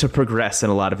find them to progress in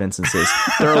a lot of instances.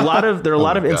 There are a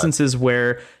lot of instances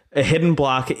where a hidden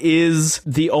block is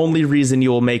the only reason you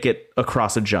will make it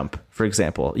across a jump, for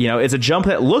example. You know, it's a jump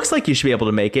that looks like you should be able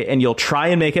to make it, and you'll try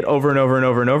and make it over and over and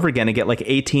over and over again and get like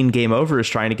 18 game overs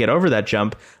trying to get over that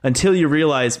jump until you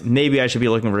realize maybe I should be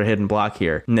looking for a hidden block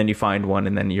here. And then you find one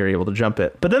and then you're able to jump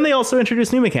it. But then they also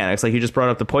introduce new mechanics. Like, you just brought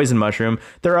up the poison mushroom.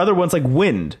 There are other ones like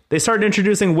wind. They started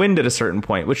introducing wind at a certain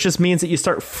point, which just means that you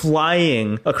start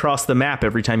flying across the map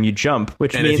every time you jump,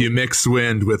 which and means if you mix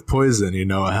wind with poison, you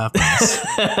know what happens.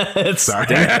 It's Sorry.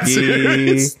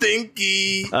 stinky.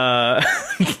 Stinky.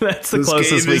 That's the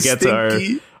closest we get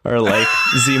to our like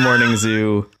Z Morning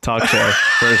Zoo talk show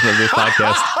version of this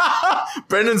podcast.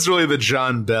 Brendan's really the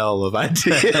John Bell of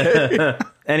IDA.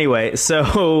 Anyway,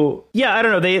 so yeah, I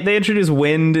don't know. They introduce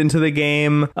wind into the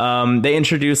game. They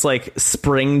introduce like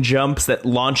spring jumps that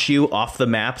launch you off the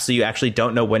map, so you actually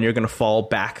don't know when you're going to fall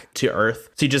back to Earth.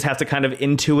 So you just have to kind of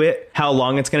intuit how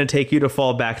long it's going to take you to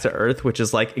fall back to Earth, which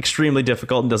is like extremely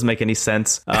difficult and doesn't make any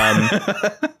sense.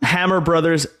 Hammer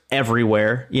Brothers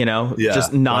everywhere, you know,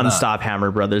 just nonstop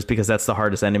Hammer Brothers, because that's the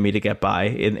hardest enemy to get by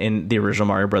in the original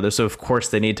Mario Brothers. So of course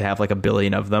they need to have like a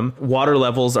billion of them. Water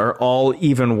levels are all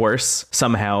even worse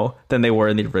somehow than they were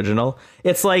in the original.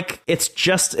 It's like, it's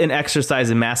just an exercise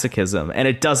in masochism, and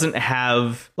it doesn't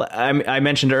have, I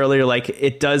mentioned earlier, like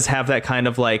it does have that kind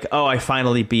of like, oh, I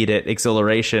finally beat it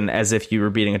exhilaration, as if you were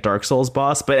beating a Dark Souls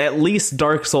boss. But at least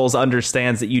Dark Souls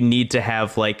understands that you need to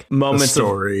have like moments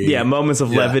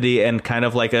of levity and kind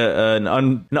of like an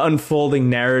unfolding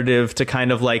narrative to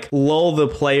kind of like lull the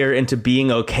player into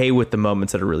being okay with the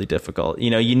moments that are really difficult. You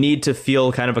know, you need to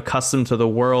feel kind of accustomed to the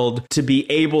world to be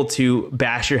able to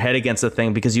bash your head against a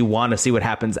thing, because you want to see what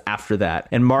happens after that.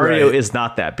 And Mario is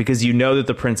not that, because you know that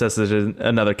the princess is in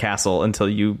another castle until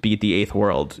you beat the 8th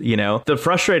world. You know, the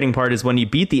frustrating part is when you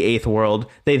beat the 8th world,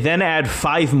 they then add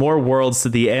 5 more worlds to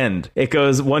the end. It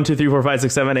goes 1, 2, 3, 4, 5,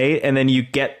 6, 7, 8, and then you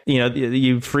get, you know,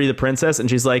 you free the princess, and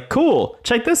she's like, cool,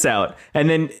 check this out. And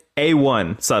then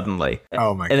A1 suddenly.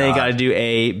 Oh my god. And then you got to do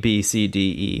A, B, C, D,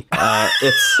 E.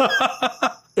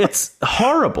 It's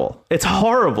horrible. It's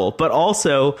horrible. But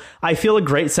also, I feel a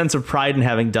great sense of pride in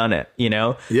having done it, you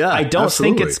know? Yeah, I don't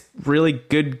absolutely. think it's really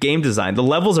good game design. The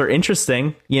levels are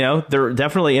interesting, you know? They're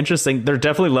definitely interesting. They're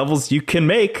definitely levels you can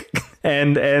make,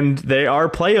 and they are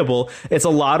playable. It's a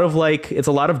lot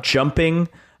of jumping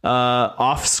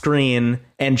off screen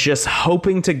and just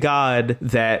hoping to God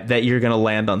that you're going to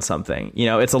land on something. You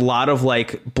know, it's a lot of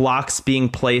like blocks being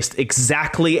placed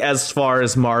exactly as far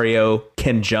as Mario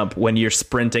can jump when you're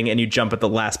sprinting and you jump at the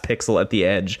last pixel at the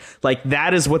edge. Like,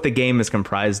 that is what the game is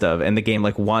comprised of. And the game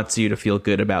like wants you to feel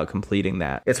good about completing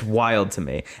that. It's wild to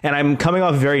me. And I'm coming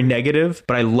off very negative,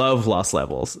 but I love Lost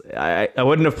Levels. I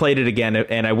wouldn't have played it again,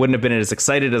 and I wouldn't have been as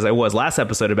excited as I was last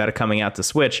episode about it coming out to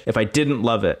Switch if I didn't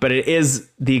love it. But it is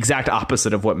the exact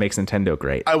opposite of what makes Nintendo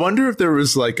great. I wonder if there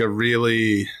was like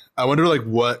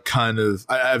what kind of,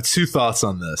 I have 2 thoughts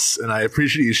on this, and I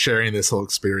appreciate you sharing this whole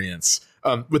experience.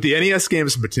 With the NES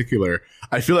games in particular,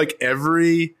 I feel like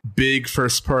every big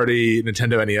first party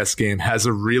Nintendo NES game has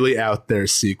a really out there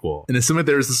sequel. And it seems like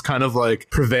there's this kind of like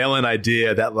prevalent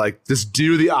idea that like just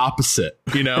do the opposite,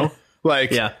 you know?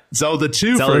 Like Zelda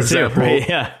 2, for example. Right?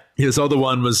 Yeah. Zelda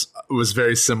 1 was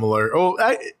very similar. Oh,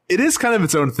 it is kind of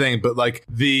its own thing, but like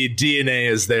the DNA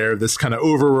is there, this kind of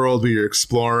overworld where you're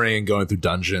exploring and going through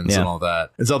dungeons and all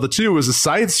that. And Zelda 2 was a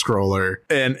side scroller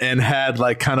and had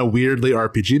like kind of weirdly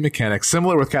RPG mechanics,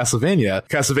 similar with Castlevania.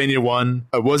 Castlevania 1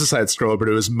 was a side scroller, but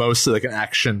it was mostly like an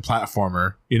action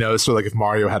platformer, you know, so like if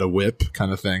Mario had a whip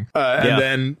kind of thing. And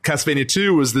then Castlevania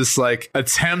 2 was this like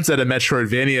attempt at a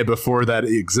Metroidvania before that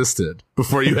existed,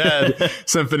 before you had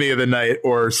Symphony of the Night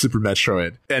or Super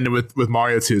Metroid. And with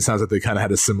Mario 2, it sounds like they kind of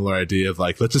had a similar idea of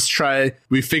like, let's just try,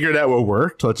 we figured out what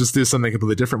worked, let's just do something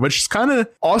completely different, which is kind of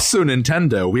also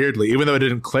Nintendo, weirdly, even though it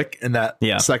didn't click in that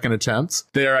second attempt.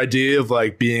 Their idea of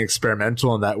like being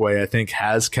experimental in that way, I think,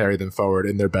 has carried them forward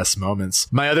in their best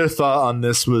moments. My other thought on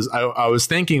this was, I was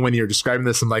thinking when you were describing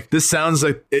this, I'm like, this sounds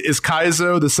like, is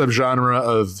Kaizo the subgenre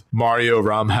of Mario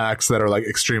ROM hacks that are like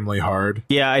extremely hard?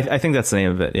 Yeah, I think that's the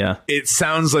name of it. Yeah, it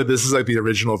sounds like this is like the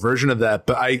original version of that,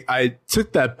 but I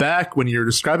took that back when you were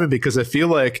describing, because I feel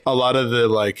like like a lot of the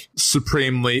like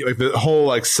supremely like the whole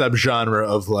like subgenre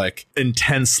of like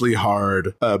intensely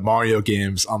hard Mario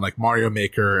games on like Mario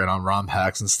Maker and on ROM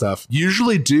hacks and stuff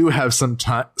usually do have some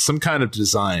kind of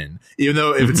design, even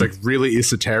though if it's like really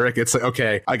esoteric, it's like,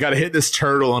 okay, I gotta hit this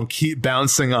turtle and keep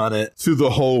bouncing on it through the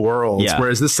whole world. Yeah.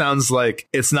 Whereas this sounds like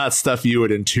it's not stuff you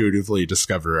would intuitively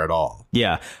discover at all.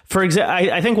 Yeah. For example,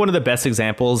 I think one of the best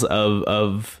examples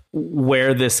of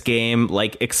where this game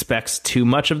like expects too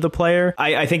much of the player.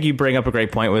 I think you bring up a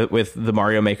great point with the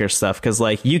Mario Maker stuff, because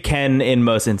like you can in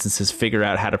most instances figure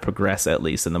out how to progress, at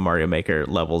least in the Mario Maker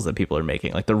levels that people are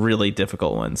making, like the really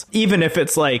difficult ones. Even if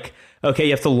it's like, okay,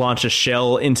 you have to launch a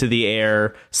shell into the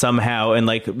air somehow and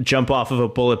like jump off of a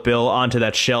bullet bill onto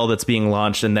that shell that's being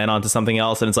launched and then onto something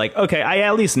else. And it's like, okay, I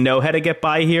at least know how to get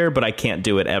by here, but I can't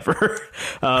do it ever.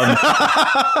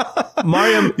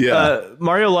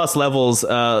 Mario Lost Levels,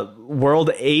 World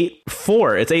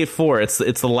 8-4. It's 8-4.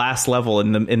 It's the last level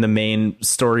in the main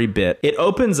story bit. It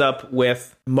opens up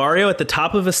with Mario at the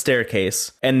top of a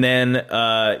staircase, and then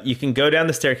you can go down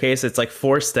the staircase. It's like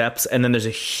 4 steps, and then there's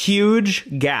a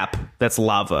huge gap that's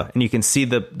lava, and you can see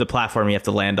the platform you have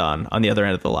to land on the other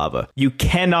end of the lava. You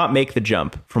cannot make the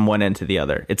jump from one end to the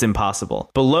other. It's impossible.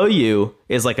 Below you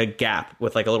is like a gap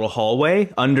with like a little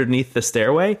hallway underneath the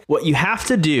stairway. What you have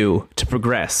to do to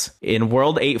progress in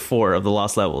World 8-4 of the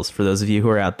Lost Levels, for those of you who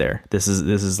are out there, this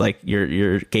is like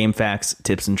your game facts,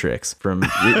 tips and tricks from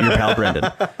your pal Brendan.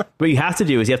 What you have to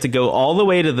do is you have to go all the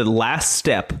way to the last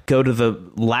step, go to the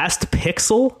last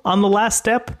pixel on the last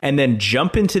step, and then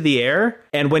jump into the air.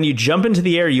 And when you jump into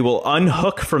the air, you will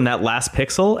unhook from that last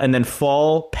pixel and then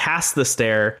fall past the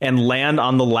stair and land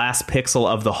on the last pixel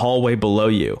of the hallway below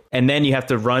you. And then you have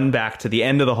to run back to the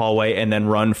end of the hallway and then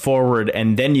run forward,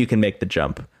 and then you can make the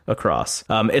jump across.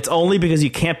 It's only because you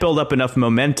can't build up enough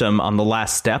momentum on the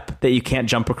last step that you can't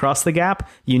jump across the gap.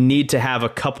 You need to have a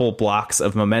couple blocks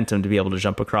of momentum to be able to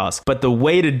jump across. But the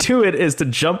way to do it is to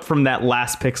jump from that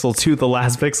last pixel to the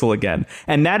last pixel again.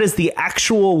 And that is the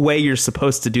actual way you're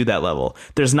supposed to do that level.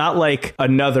 There's not like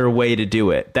another way to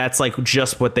do it. That's like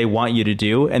just what they want you to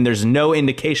do. And there's no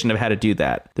indication of how to do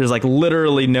that. There's like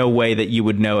literally no way that you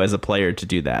would know as a player to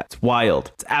do that. It's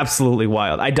wild. It's absolutely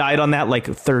wild. I died on that like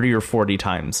 30 or 40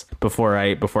 times before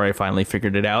I finally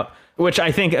figured it out, which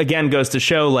I think again goes to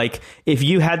show, like, if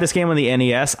you had this game on the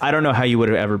NES, I don't know how you would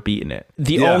have ever beaten it.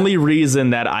 The only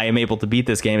reason that I am able to beat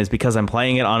this game is because I'm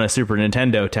playing it on a Super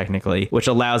Nintendo, technically, which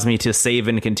allows me to save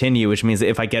and continue, which means that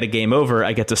if I get a game over,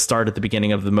 I get to start at the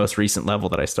beginning of the most recent level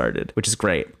that I started, which is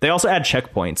great. They also add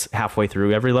checkpoints halfway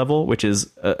through every level, which is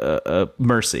a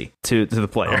mercy to the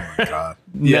player. Oh my God.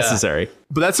 Necessary.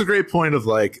 But that's a great point of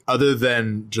like, other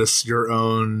than just your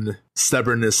own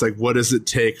stubbornness, like what does it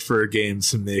take for a game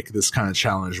to make this kind of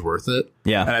challenge worth it?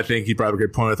 Yeah. And I think you brought up a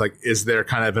good point with like, is there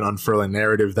kind of an unfurling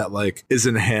narrative that like is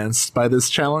enhanced by this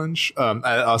challenge?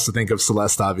 I also think of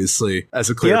Celeste, obviously, as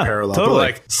a clear parallel. Totally. But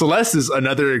like Celeste is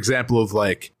another example of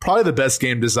like probably the best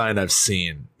game design I've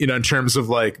seen, you know, in terms of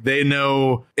like they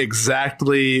know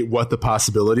exactly what the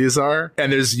possibilities are.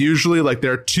 And there's usually like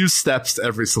there are 2 steps to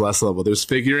every Celeste level. There's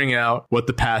figuring out what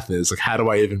the path is, like how do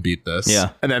I even beat this? Yeah.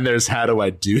 And then there's how do I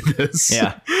do this?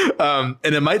 Yeah. And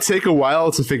it might take a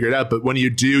while to figure it out, but when you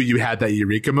do, you had that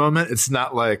eureka moment. It's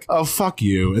not like, oh, fuck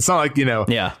you. It's not like, you know,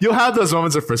 you'll have those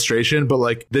moments of frustration, but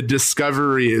like the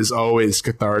discovery is always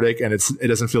cathartic and it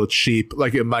doesn't feel cheap.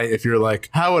 Like it might, if you're like,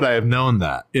 how would I have known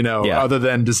that? You know, other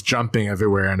than just jumping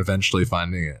everywhere and eventually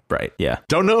finding it. Right. Yeah.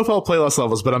 Don't know if I'll play Lost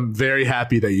Levels, but I'm very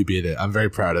happy that you beat it. I'm very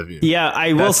proud of you. Yeah.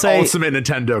 I will say ultimate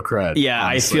Nintendo cred. Yeah.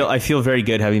 Honestly. I feel very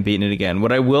good having beaten it again.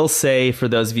 What I will say for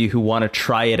those of you who want to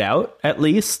try it out, at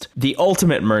least, the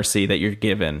ultimate mercy that you're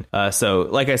given. So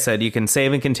like I said, you can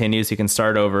save and continue, so you can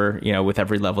start over, you know, with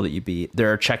every level that you beat.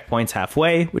 There are checkpoints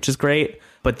halfway, which is great.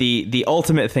 But the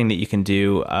ultimate thing that you can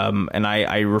do, and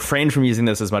I refrained from using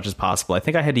this as much as possible. I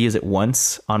think I had to use it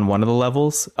once on one of the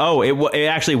levels. Oh, it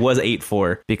actually was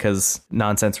 8-4 because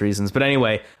nonsense reasons. But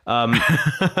anyway,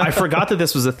 I forgot that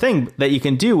this was a thing that you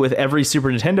can do with every Super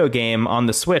Nintendo game on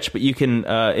the Switch. But you can,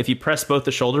 if you press both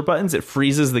the shoulder buttons, it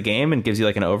freezes the game and gives you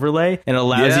like an overlay and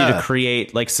allows you to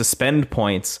create like suspend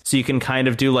points. So you can kind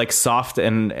of do like soft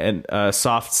and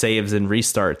soft saves and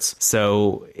restarts.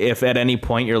 So if at any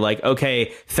point you're like, okay,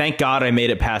 thank God I made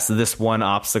it past this one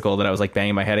obstacle that I was like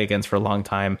banging my head against for a long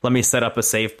time. Let me set up a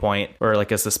save point or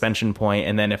like a suspension point,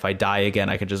 and then if I die again,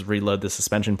 I can just reload the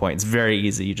suspension point. It's very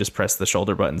easy. You just press the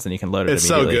shoulder buttons and you can load it immediately. It's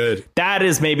so good. That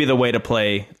is maybe the way to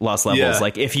play Lost Levels. Yeah.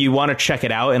 Like if you want to check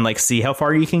it out and like see how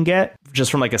far you can get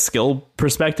just from like a skill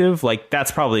perspective, like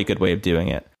that's probably a good way of doing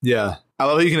it. Yeah. I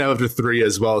love how you can have up to 3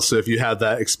 as well. So if you have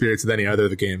that experience with any other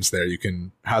of the games there, you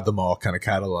can have them all kind of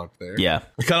cataloged there. Yeah.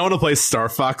 I kind of want to play Star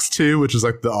Fox 2, which is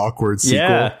like the awkward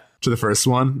sequel to the first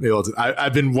one.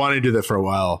 I've been wanting to do that for a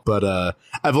while, but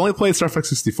I've only played Star Fox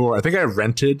 64. I think I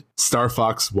rented Star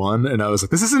Fox 1 and I was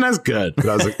like, this isn't as good, but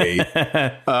I was like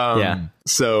 8.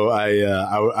 So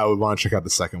I would want to check out the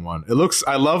second one. I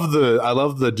love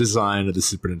the design of the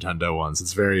Super Nintendo ones.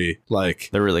 It's very like,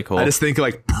 they're really cool. I just think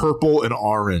like purple and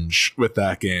orange with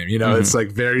that game, it's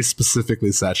like very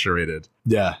specifically saturated.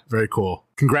 Yeah, very cool.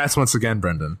 Congrats once again,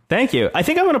 Brendan. Thank you. I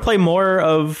think I'm going to play more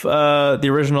of the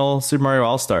original Super Mario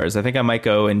All-Stars. I think I might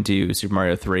go and do Super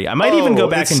Mario 3. I might even go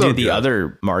back and do the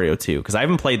other Mario 2, because I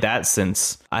haven't played that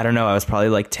since, I don't know, I was probably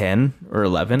like 10 or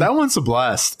 11. That one's a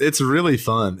blast. It's really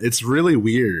fun. It's really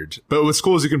weird. But what's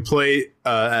cool is you can play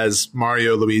as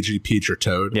Mario, Luigi, Peach, or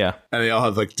Toad. Yeah. And they all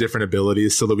have like different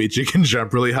abilities. So Luigi can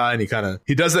jump really high, and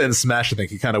he does it in Smash, I think.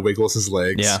 He kind of wiggles his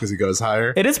legs because he goes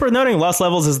higher. It is worth noting Lost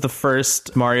Levels is the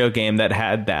first Mario game that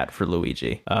had that for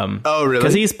Luigi. Oh, really?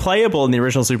 Because he's playable in the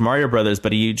original Super Mario Brothers,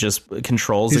 but he just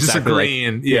controls he's exactly just a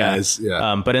green.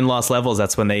 like... but in Lost Levels,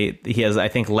 that's when he has, I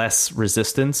think, less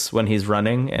resistance when he's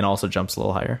running and also jumps a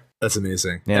little higher. That's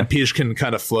amazing. Yeah. And Peach can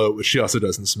kind of float, which she also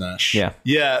does in Smash. Yeah.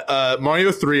 Yeah.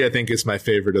 Mario 3, I think, is my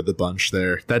favorite of the bunch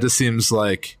there. That just seems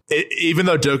like, even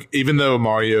though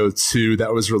Mario 2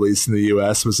 that was released in the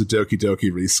US was a Doki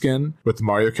Doki reskin with the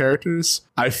Mario characters,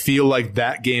 I feel like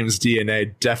that game's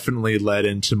DNA definitely led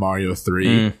into Mario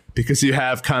 3. Because you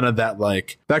have kind of that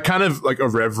kind of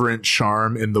irreverent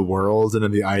charm in the world and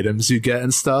in the items you get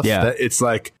and stuff. Yeah. That it's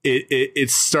like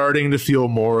it's starting to feel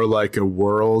more like a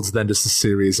world than just a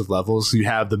series of levels. You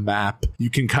have the map, you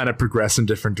can kind of progress in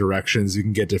different directions, you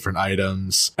can get different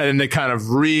items, and then they kind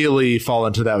of really fall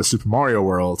into that with Super Mario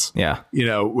World. Yeah,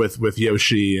 with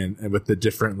Yoshi and with the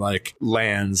different like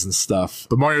lands and stuff.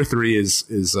 But Mario 3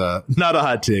 is not a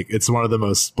hot take. It's one of the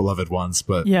most beloved ones.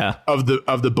 But of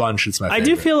the bunch, it's my favorite. I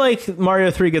do feel like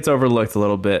Mario 3 gets overlooked a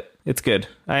little bit. It's good.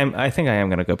 I think I am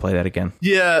going to go play that again.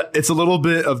 Yeah, it's a little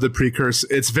bit of the precursor.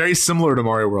 It's very similar to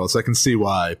Mario World, so I can see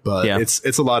why. But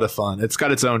it's a lot of fun. It's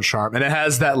got its own charm, and it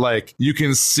has that like you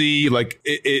can see like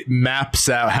it maps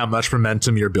out how much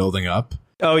momentum you're building up.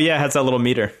 Oh yeah, it has that little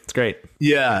meter. It's great.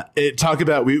 Yeah, talk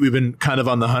about we've been kind of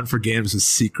on the hunt for games with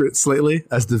secrets lately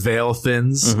as the veil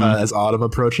thins as autumn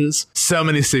approaches. So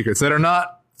many secrets that are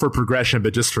not for progression,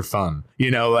 but just for fun.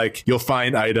 Like you'll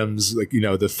find items like,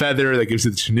 the feather that gives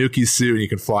you the Tanuki suit and you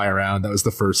can fly around. That was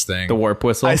the first thing. The warp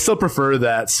whistle. I still prefer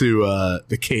that to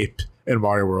the cape in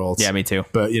Mario World. Yeah, me too.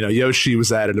 But Yoshi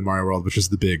was added to Mario World, which is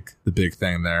the big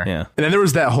thing there. Yeah. And then there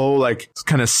was that whole like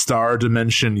kind of star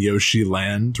dimension Yoshi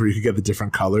land where you could get the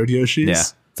different colored Yoshis. Yeah,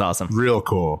 it's awesome. Real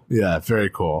cool. Yeah,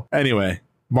 very cool. Anyway,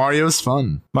 Mario's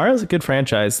fun. Mario's a good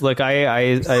franchise. Look,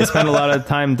 I spend a lot of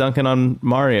time dunking on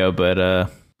Mario, but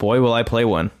boy, will I play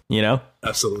one,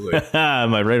 Absolutely.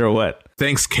 Am I right or what?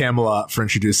 Thanks, Camelot, for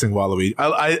introducing Waluigi.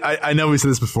 I know we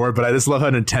said this before, but I just love how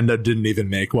Nintendo didn't even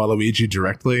make Waluigi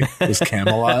directly. It was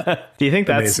Camelot. Do you think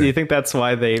that's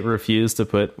why they refused to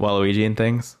put Waluigi in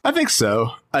things? I think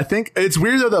so. I think it's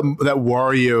weird though that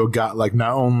Wario got like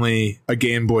not only a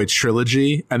Game Boy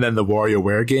trilogy and then the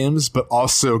WarioWare games, but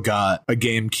also got a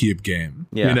GameCube game.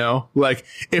 Yeah. Like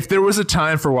if there was a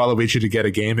time for Waluigi to get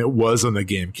a game, it was on the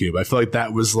GameCube. I feel like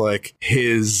that was like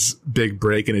his big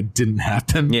break, and it didn't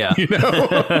happen. Yeah.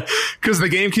 Because the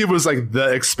GameCube was like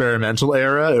the experimental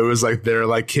era. It was like their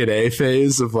like Kid A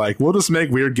phase of like, we'll just make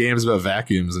weird games about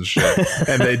vacuums and shit.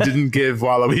 And they didn't give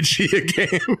Waluigi a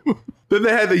game. Then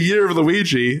they had the Year of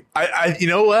Luigi. I you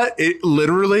know what? It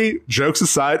literally, jokes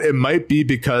aside, it might be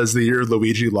because the Year of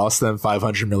Luigi lost them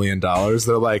 $500 million.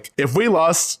 They're like, if we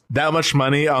lost that much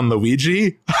money on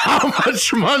Luigi, how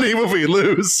much money would we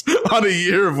lose on a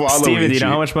year of Waluigi? Steven, do you know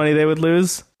how much money they would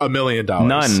lose? $1 million.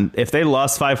 None. If they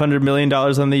lost $500 million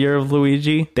on the Year of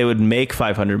Luigi, they would make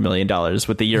 $500 million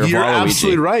with the Year of Waluigi. You're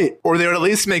absolutely right. Or they would at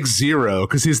least make zero,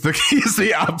 because he's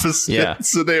the opposite. Yeah.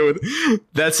 So they would.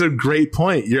 That's a great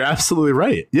point. You're absolutely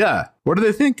right. Yeah. What are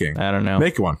they thinking? I don't know.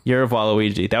 Make one. Year of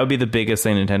Waluigi. That would be the biggest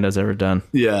thing Nintendo's ever done.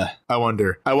 Yeah, I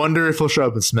wonder if he'll show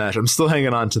up in Smash. I'm still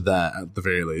hanging on to that at the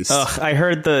very least. I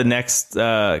heard the next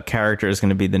character is going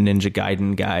to be the Ninja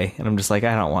Gaiden guy, and I'm just like,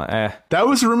 I don't want. That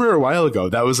was a rumor a while ago.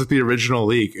 That was like the original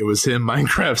leak. It was him,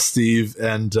 Minecraft Steve,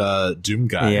 and Doom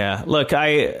Guy. Yeah. Look,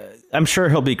 I'm sure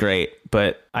he'll be great,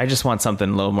 but I just want something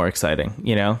a little more exciting.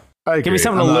 Give me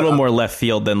something a little more left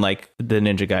field than like the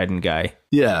Ninja Gaiden guy.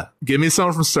 Yeah. Give me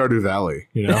someone from Stardew Valley,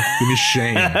 Give me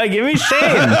Shane. Give me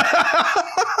Shane.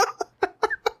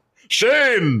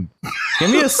 Shane! Give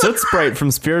me a soot sprite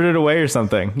from Spirited Away or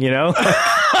something, you know?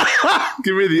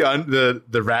 Give me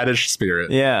the radish spirit.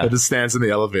 Yeah. That just stands in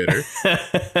the elevator.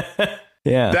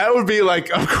 Yeah. That would be like,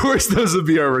 of course, those would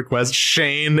be our requests.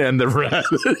 Shane and the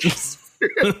radish spirit.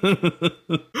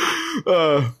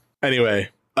 Anyway,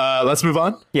 let's move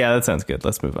on. Yeah, that sounds good.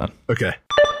 Let's move on. Okay.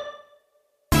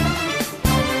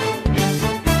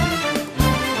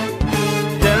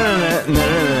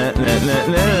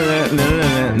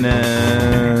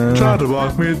 Try to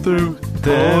walk me through.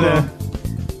 Hold on.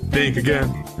 Think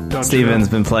again. Steven's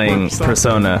been playing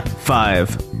Persona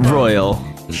 5 Royal.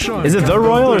 Is it the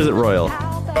Royal or is it Royal?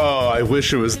 Oh, I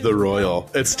wish it was the Royal.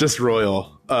 It's just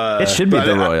Royal. It should be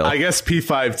the Royal. I guess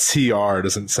P5TR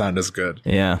doesn't sound as good.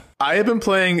 Yeah. I have been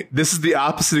playing. This is the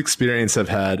opposite experience I've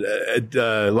had.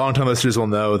 Long-time listeners will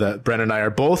know that Brent and I are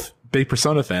both big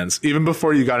Persona fans. Even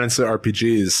before you got into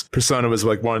RPGs, Persona was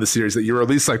like one of the series that you were at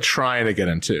least like trying to get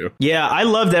into. Yeah, I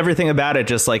loved everything about it,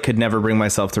 just like could never bring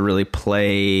myself to really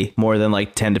play more than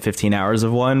like 10 to 15 hours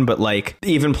of one. But like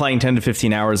even playing 10 to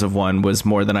 15 hours of one was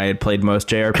more than I had played most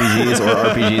JRPGs or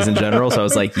RPGs in general. So I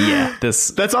was like, yeah,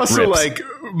 that's also rips. Like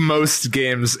most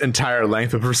games entire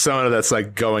length of Persona that's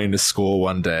like going to school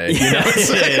one day. You know?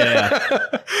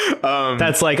 Yeah.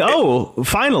 That's like, oh,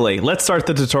 finally, let's start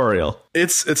the tutorial.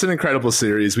 It's an incredible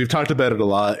series. We've talked about it a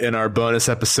lot in our bonus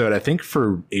episode. I think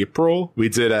for April, we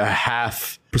did a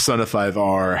half Persona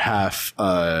 5R, half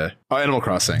Animal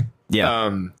Crossing.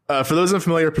 Yeah. For those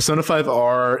unfamiliar, Persona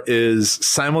 5R is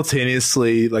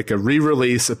simultaneously like a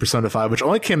re-release of Persona 5, which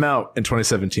only came out in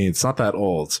 2017. It's not that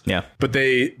old. Yeah. But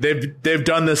they've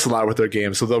done this a lot with their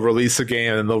games. So they'll release a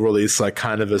game and they'll release like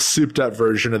kind of a souped up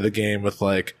version of the game with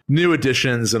like new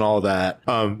additions and all that.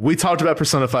 We talked about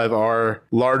Persona 5R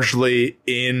largely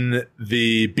in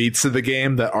the beats of the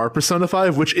game that are Persona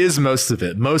 5, which is most of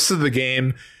it. Most of the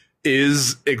game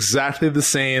is exactly the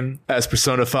same as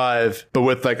Persona 5, but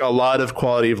with like a lot of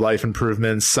quality of life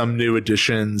improvements, some new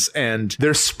additions, and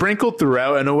they're sprinkled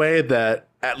throughout in a way that,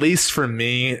 at least for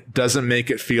me, doesn't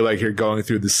make it feel like you're going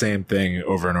through the same thing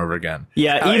over and over again.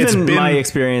 Yeah, even my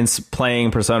experience playing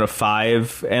Persona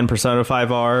 5 and Persona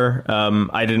 5R,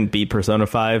 I didn't beat Persona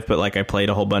 5, but like I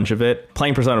played a whole bunch of it.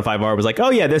 Playing Persona 5R was like,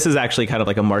 oh yeah, this is actually kind of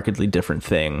like a markedly different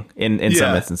thing in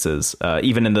some instances,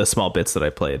 even in the small bits that I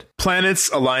played.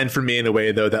 Planets align for me in a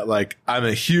way, though, that like I'm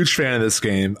a huge fan of this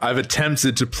game. I've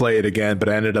attempted to play it again, but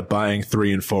I ended up buying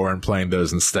 3 and 4 and playing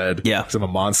those instead. Yeah. Because I'm a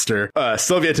monster.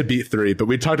 Still have yet to beat 3,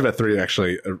 but we talked about 3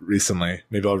 actually recently.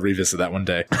 Maybe I'll revisit that one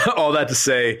day. All that to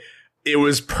say, it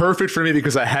was perfect for me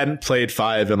because I hadn't played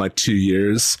 5 in like 2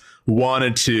 years.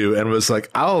 Wanted to, and was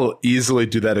like, I'll easily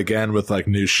do that again with like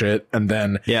new shit. And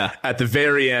then at the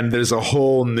very end, there's a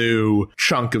whole new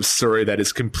chunk of story that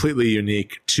is completely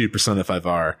unique to Persona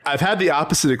 5R. I've had the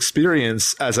opposite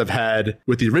experience as I've had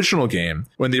with the original game.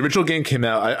 When the original game came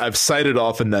out, I've cited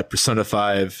often that Persona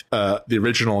 5, the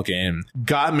original game,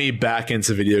 got me back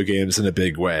into video games in a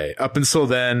big way. Up until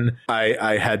then,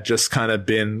 I had just kind of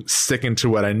been sticking to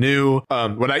what I knew.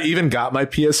 When I even got my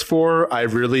PS4, I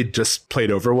really just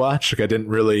played Overwatch. Like I didn't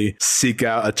really seek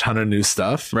out a ton of new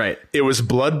stuff. Right. It was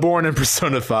Bloodborne and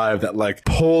Persona 5 that like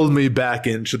pulled me back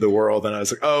into the world, and I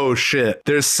was like, oh shit,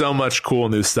 there's so much cool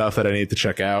new stuff that I need to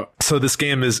check out. So this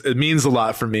game it means a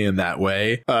lot for me in that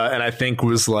way. And I think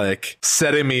was like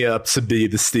setting me up to be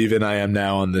the Steven I am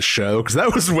now on this show, because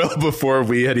that was well before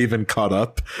we had even caught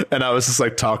up. And I was just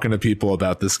like talking to people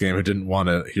about this game who didn't want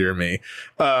to hear me.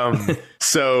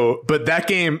 But that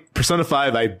game, Persona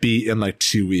 5, I beat in like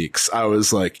 2 weeks. I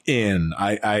was like,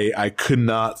 I could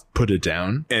not put it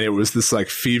down, and it was this like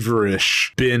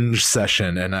feverish binge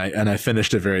session, and I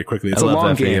finished it very quickly. It's a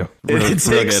long game. It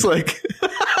takes like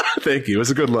thank you. It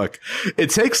was a good look. It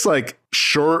takes like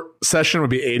short session would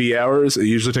be 80 hours. It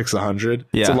usually takes 100.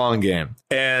 Yeah. It's a long game.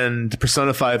 And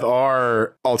Persona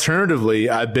 5R, alternatively,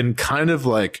 I've been kind of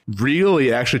like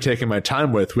really actually taking my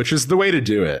time with, which is the way to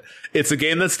do it. It's a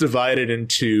game that's divided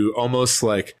into almost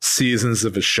like seasons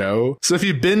of a show. So if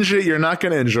you binge it, you're not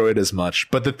going to enjoy it as much.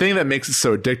 But the thing that makes it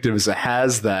so addictive is it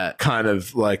has that kind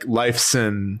of like life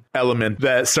sim element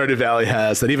that Stardew Valley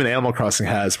has, that even Animal Crossing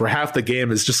has, where half the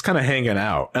game is just kind of hanging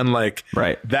out. And like,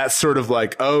 that's sort of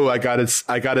like, oh, I got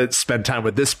to spend time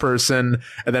with this person,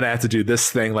 and then I have to do this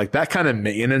thing. Like that kind of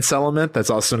maintenance element that's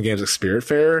also in games like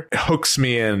Spiritfarer hooks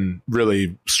me in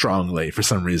really strongly for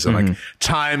some reason. Like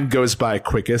time goes by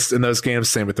quickest in those games.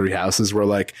 Same with Three Houses, where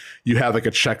like you have like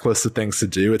a checklist of things to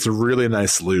do. It's a really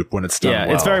nice loop when it's done. Yeah,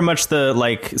 well. It's very much the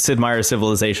like Sid Meier's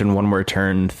Civilization one more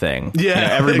turn thing. Yeah,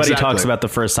 everybody talks about the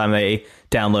first time they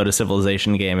download a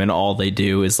Civilization game and all they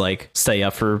do is like stay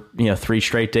up for 3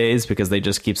 straight days because they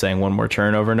just keep saying one more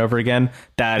turn over and over again.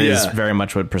 That is very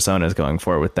much what Persona is going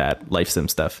for with that life sim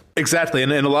stuff. Exactly.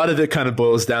 And a lot of it kind of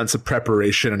boils down to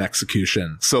preparation and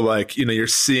execution. So like, you're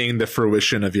seeing the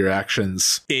fruition of your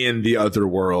actions in the other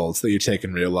worlds that you take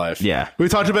in real life. Yeah. We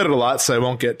talked about it a lot, so I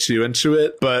won't get too into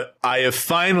it, but I have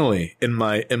finally in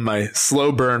my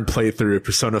slow burn playthrough of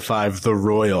Persona 5 The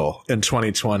Royal in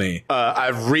 2020,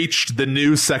 I've reached the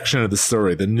new section of the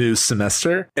story, the new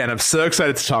semester, and I'm so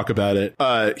excited to talk about it.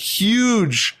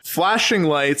 Huge flashing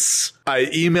lights. I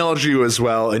emailed you as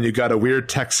well, and you got a weird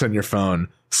text on your phone.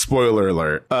 Spoiler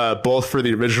alert, both for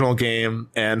the original game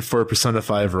and for Persona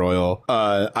 5 Royal.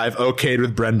 I've okayed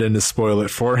with Brendan to spoil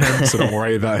it for him, so don't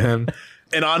worry about him.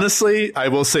 And honestly, I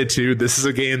will say too, this is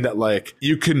a game that like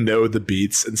you can know the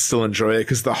beats and still enjoy it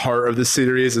because the heart of the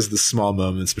series is the small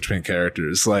moments between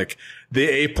characters. Like the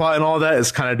A plot and all that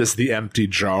is kind of just the empty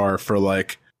jar for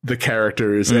like the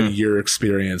characters and your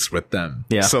experience with them.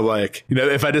 Yeah. So like,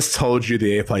 if I just told you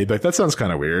the A plot, you'd be like, that sounds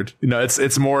kind of weird.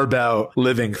 It's more about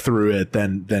living through it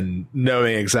than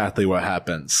knowing exactly what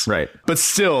happens. Right. But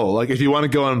still, like if you want to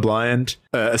go on blind,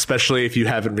 especially if you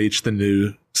haven't reached the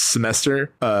new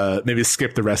semester, maybe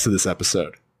skip the rest of this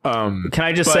episode. Can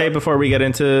I just say before we get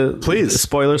into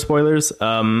spoilers,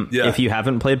 if you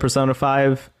haven't played Persona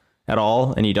 5 at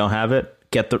all and you don't have it,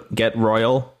 get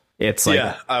Royal. It's like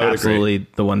absolutely agree.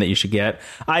 The one that you should get.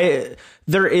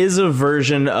 There is a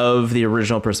version of the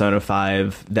original Persona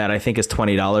 5 that I think is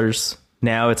 $20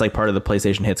 now. It's like part of the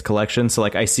PlayStation Hits collection. So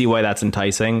like I see why that's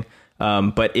enticing.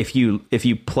 But if you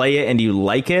play it and you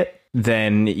like it,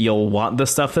 then you'll want the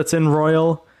stuff that's in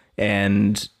Royal.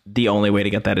 And the only way to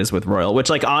get that is with Royal, which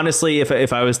like, honestly,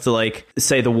 if I was to like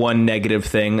say the one negative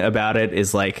thing about it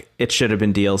is like, it should have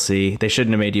been DLC. They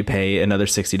shouldn't have made you pay another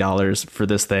 $60 for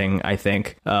this thing. I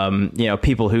think,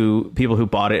 people who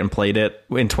bought it and played it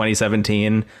in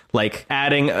 2017, like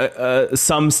adding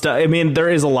some stuff. I mean, there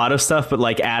is a lot of stuff, but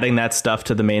like adding that stuff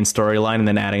to the main storyline and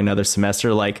then adding another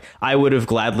semester, like I would have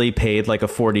gladly paid like a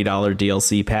 $40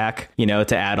 DLC pack,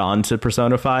 to add on to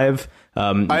Persona 5.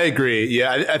 I agree.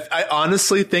 Yeah, I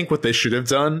honestly think what they should have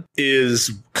done is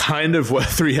kind of what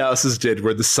Three Houses did,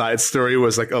 where the side story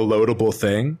was like a loadable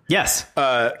thing. Yes.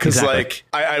 Because exactly. Like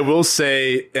I will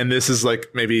say, and this is like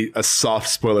maybe a soft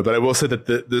spoiler, but I will say that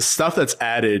the stuff that's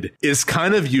added is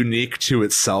kind of unique to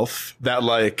itself. That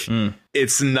like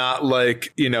it's not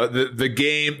like, the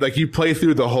game, like you play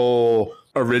through the whole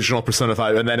original Persona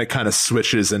 5 and then it kind of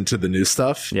switches into the new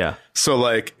stuff. Yeah. So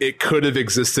like it could have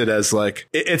existed as like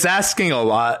it's asking a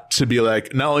lot to be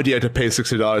like, not only do you have to pay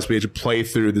 $60, but you have to play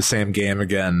through the same game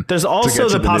again. There's also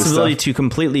the possibility to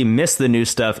completely miss the new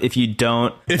stuff if you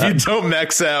don't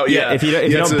max out. Yeah. If you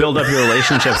don't build up your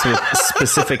relationships with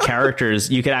specific characters,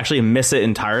 you could actually miss it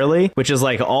entirely, which is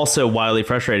like also wildly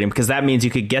frustrating because that means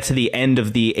you could get to the end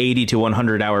of the 80 to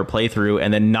 100 hour playthrough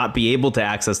and then not be able to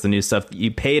access the new stuff that you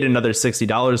paid another $60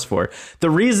 for. The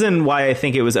reason why I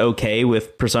think it was okay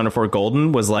with Persona 4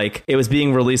 Golden was like it was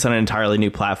being released on an entirely new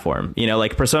platform.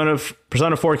 Like Persona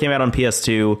 4 came out on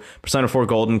PS2, Persona 4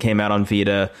 Golden came out on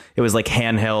Vita. It was like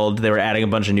handheld. They were adding a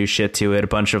bunch of new shit to it, a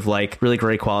bunch of like really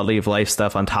great quality of life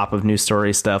stuff on top of new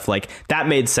story stuff. Like that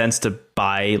made sense to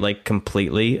buy like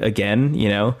completely again,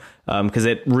 because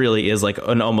it really is like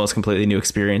an almost completely new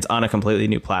experience on a completely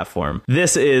new platform.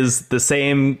 This is the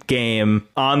same game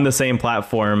on the same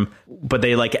platform, but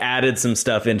they like added some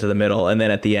stuff into the middle and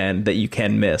then at the end that you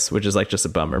can miss, which is like just a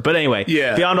bummer. But anyway,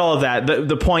 beyond all of that,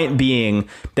 the point being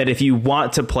that if you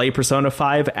want to play Persona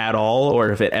 5 at all,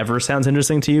 or if it ever sounds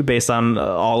interesting to you based on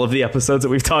all of the episodes that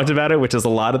we've talked about it, which is a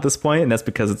lot at this point, and that's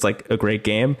because it's like a great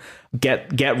game,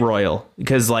 get Royal,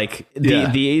 because like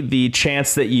the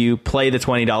chance that you play the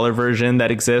 $20 version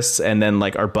that exists and then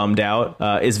like are bummed out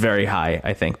is very high,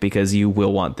 I think, because you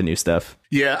will want the new stuff.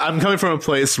 Yeah, I'm coming from a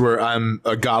place where I'm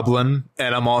a goblin,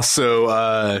 and I'm also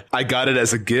I got it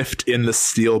as a gift in the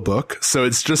Steel book, so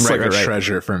it's just a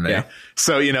treasure for me. Yeah.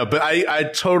 So but I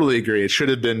totally agree. It should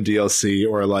have been DLC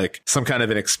or like some kind of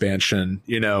an expansion,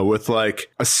 with like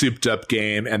a souped up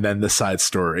game and then the side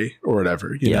story or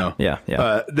whatever. You know. Yeah.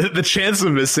 The chance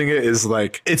of missing it is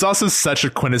like it's also such a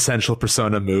quintessential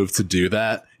Persona move to do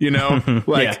that.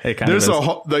 Like there's a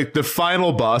whole, like the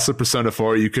final boss of Persona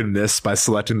 4 you can miss by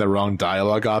selecting the wrong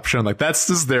dialogue option. Like that's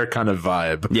just their kind of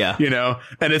vibe. Yeah.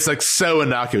 And it's like so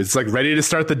innocuous. It's like ready to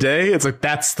start the day. It's like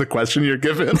that's the question you're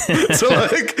given. So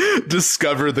like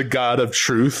discover the god of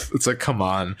truth. It's like come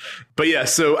on. But yeah,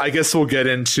 so I guess we'll get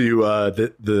into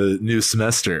the new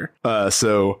semester.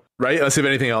 So right, let's see if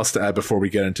anything else to add before we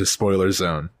get into spoiler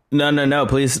zone. No.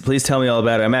 Please tell me all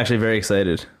about it. I'm actually very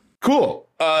excited. Cool.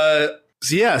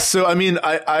 Yeah, so I mean,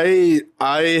 I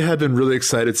have been really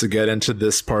excited to get into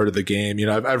this part of the game. You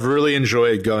know, I've really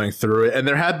enjoyed going through it, and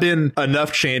there have been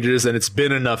enough changes, and it's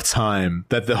been enough time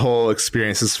that the whole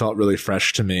experience has felt really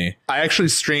fresh to me. I actually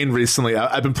streamed recently.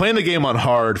 I've been playing the game on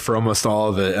hard for almost all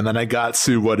of it, and then I got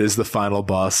to what is the final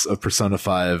boss of Persona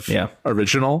 5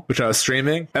 Original, which I was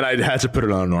streaming, and I had to put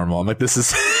it on normal. I'm like, this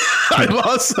is. I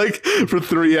lost like for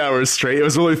 3 hours straight. It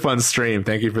was a really fun stream.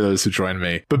 Thank you for those who joined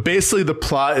me. But basically the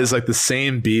plot is like the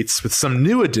same beats with some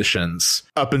new additions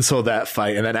up until that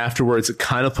fight. And then afterwards it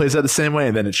kind of plays out the same way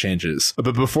and then it changes.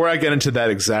 But before I get into that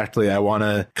exactly, I want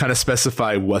to kind of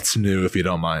specify what's new, if you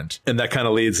don't mind. And that kind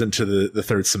of leads into the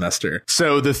third semester.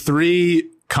 So the three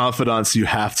confidants you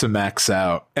have to max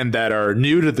out and that are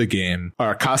new to the game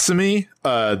are Kasumi,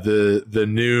 the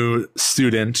new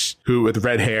student who with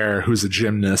red hair who's a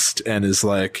gymnast and is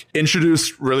like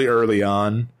introduced really early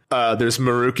on. There's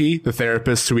Maruki, the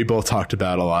therapist who we both talked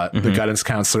about a lot, the guidance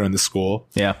counselor in the school.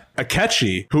 Yeah.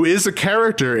 Akechi, who is a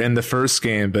character in the first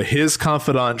game, but his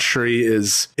confidant tree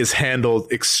is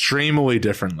handled extremely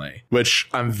differently, which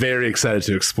I'm very excited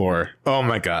to explore. Oh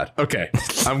my God. Okay.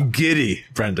 I'm giddy,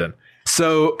 Brendan.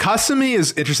 So Kasumi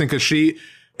is interesting because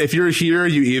if you're here,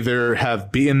 you either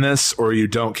have beaten this or you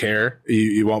don't care.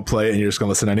 You won't play it and you're just going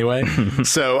to listen anyway.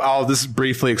 So I'll just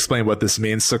briefly explain what this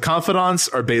means. So confidants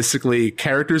are basically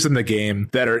characters in the game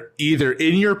that are either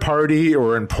in your party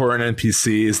or important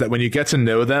NPCs that when you get to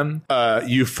know them,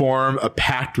 you form a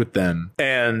pact with them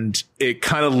and it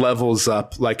kind of levels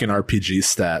up like an RPG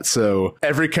stat. So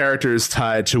every character is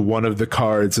tied to one of the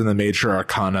cards in the major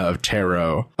arcana of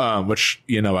tarot, which,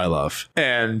 you know, I love.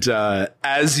 And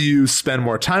as you spend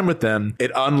more time with them,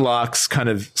 it unlocks kind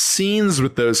of scenes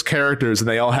with those characters and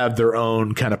they all have their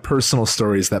own kind of personal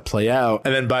stories that play out.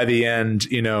 And then by the end,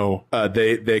 you know,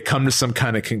 they come to some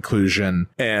kind of conclusion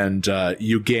and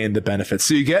you gain the benefits.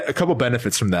 So you get a couple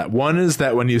benefits from that. One is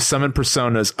that when you summon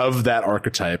personas of that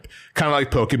archetype, kind of like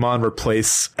Pokemon,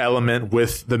 replace element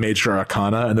with the major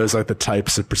arcana, and those are like the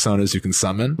types of personas you can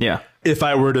summon. Yeah. If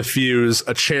I were to fuse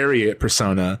a chariot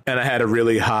persona and I had a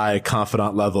really high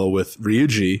confidant level with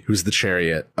Ryuji, who's the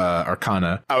chariot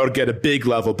arcana, I would get a big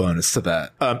level bonus to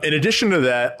that. In addition to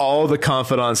that, all the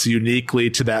confidants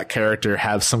uniquely to that character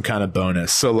have some kind of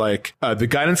bonus. So like the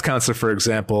guidance counselor, for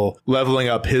example, leveling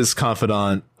up his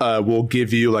confidant will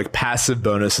give you like passive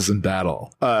bonuses in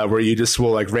battle, where you just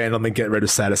will like randomly get rid of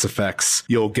status effects.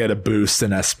 You'll get a boost in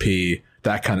SP,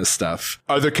 that kind of stuff.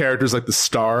 Other characters like the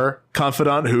Star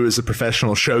Confidant, who is a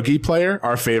professional shogi player,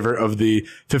 our favorite of the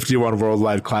 51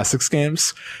 Worldwide Classics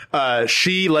games,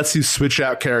 she lets you switch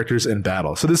out characters in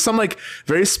battle. So there's some like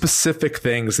very specific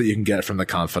things that you can get from the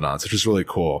confidants, which is really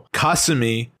cool.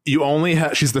 Kasumi,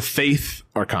 she's the Faith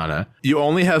Arcana. You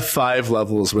only have 5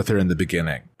 levels with her in the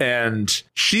beginning. And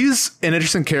she's an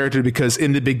interesting character because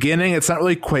in the beginning, it's not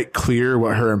really quite clear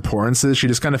what her importance is. She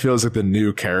just kind of feels like the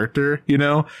new character, you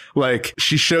know? Like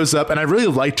she shows up and I really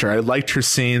liked her. I liked her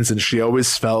scenes and she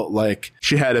always felt like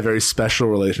she had a very special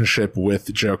relationship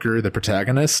with Joker, the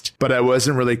protagonist, but I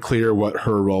wasn't really clear what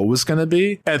her role was going to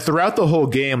be. And throughout the whole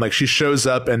game, like she shows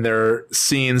up and there are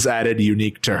scenes added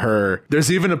unique to her.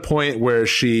 There's even a point where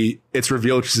it's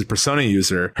revealed she's a persona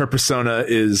user. Her persona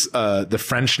is the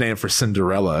French name for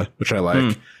Cinderella, which I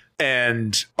like.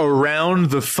 And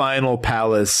around the final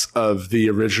palace of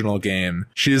the original game,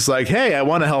 she's like, hey, I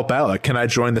want to help out. Like, can I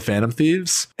join the Phantom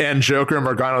Thieves? And Joker and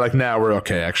Morgana are like, nah, we're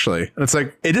okay, actually. And it's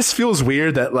like, it just feels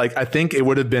weird that, like, I think it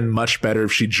would have been much better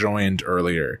if she joined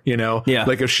earlier, you know? Yeah.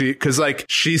 Like, because, like,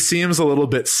 she seems a little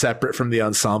bit separate from the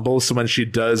ensemble. So when she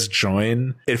does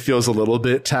join, it feels a little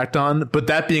bit tacked on. But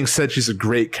that being said, she's a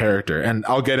great character. And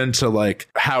I'll get into, like,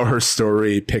 how her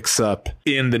story picks up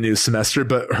in the new semester.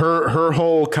 But her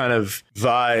whole kind of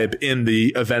vibe in the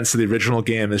events of the original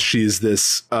game is she's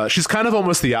kind of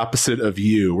almost the opposite of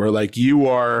you, where like you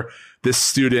are this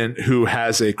student who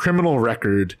has a criminal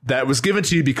record that was given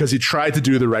to you because you tried to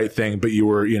do the right thing, but you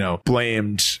were, you know,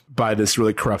 blamed by this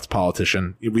really corrupt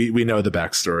politician. We know the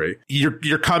backstory.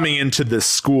 You're coming into this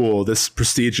school, this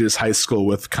prestigious high school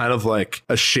with kind of like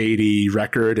a shady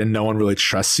record and no one really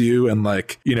trusts you. And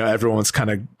like, you know, everyone's kind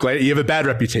of glad you have a bad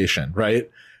reputation,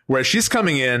 right? Where she's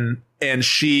coming in and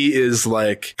she is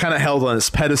like kind of held on this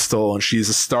pedestal and she's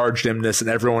a star gymnast and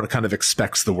everyone kind of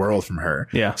expects the world from her.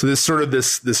 Yeah. So there's sort of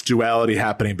this duality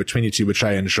happening between you two, which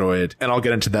I enjoyed. And I'll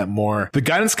get into that more. The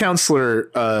guidance counselor,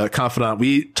 confidant,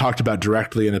 we talked about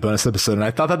directly in the bonus episode. And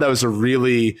I thought that was a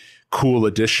really cool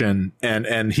addition.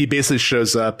 And he basically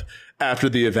shows up after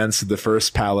the events of the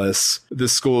first palace, the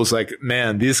school's like,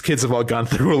 man, these kids have all gone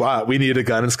through a lot. We need a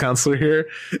guidance counselor here.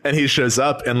 And he shows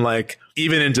up, and like,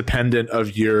 even independent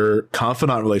of your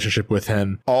confidant relationship with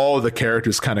him, all the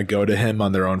characters kind of go to him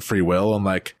on their own free will and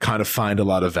like kind of find a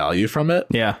lot of value from it.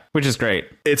 Yeah, which is great.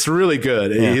 It's really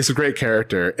good. Yeah. He's a great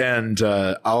character, and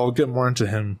I'll get more into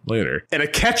him later. And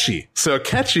Akechi. So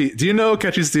Akechi, do you know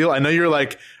Akechi's deal? I know you're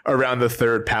like around the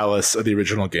third palace of the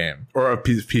original game, or of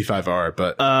P5R,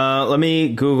 but let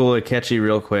me Google Akechi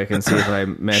real quick and see if I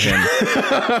met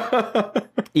him.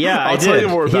 Yeah, I did. Tell you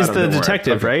more about He's him, the don't worry.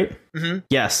 detective, Okay. right? Mm-hmm.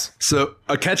 Yes. So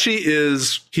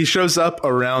Akechi he shows up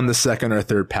around the second or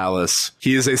third palace.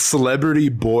 He is a celebrity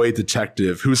boy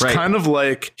detective who's kind of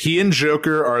like, he and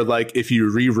Joker are like if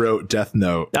you rewrote Death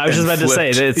Note. I was just about to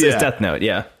say that it's Death Note,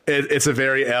 yeah. It's a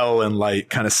very L and Light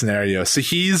kind of scenario. So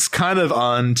he's kind of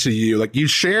on to you. Like, you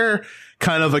share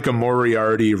kind of like a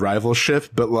Moriarty rivalship,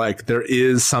 but like there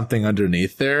is something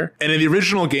underneath there. And in the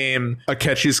original game,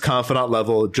 Akechi's confidant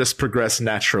level just progressed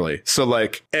naturally. So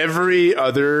like every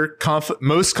other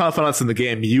most confidants in the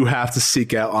game, you have to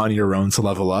seek out on your own to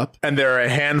level up. And there are a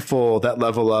handful that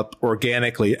level up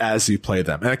organically as you play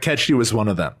them. And Akechi was one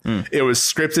of them. It was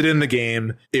scripted in the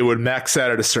game. It would max out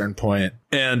at a certain point.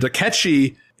 And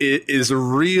Akechi is a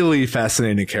really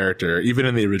fascinating character, even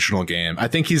in the original game. I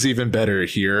think he's even better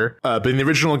here. But in the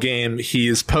original game, he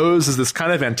is posed as this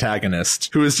kind of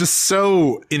antagonist who is just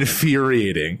so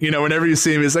infuriating. You know, whenever you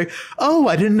see him, he's like, oh,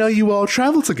 I didn't know you all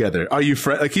travel together. Are you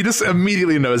friends? Like, he just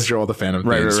immediately knows you're all the Phantom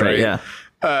Thieves, right? Yeah.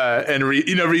 And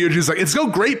Ryuji's like, it's so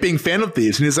great being Phantom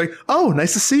Thieves. And he's like, oh,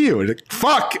 nice to see you. And like,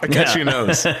 fuck, Akechi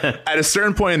knows. At a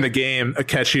certain point in the game,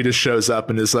 Akechi just shows up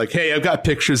and is like, hey, I've got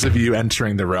pictures of you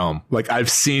entering the realm. Like,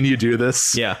 I've seen you do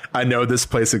this. Yeah. I know this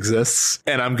place exists.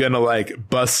 And I'm going to like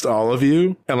bust all of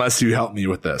you unless you help me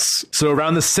with this. So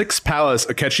around the sixth palace,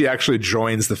 Akechi actually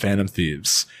joins the Phantom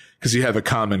Thieves, because you have a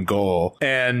common goal.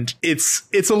 And it's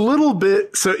a little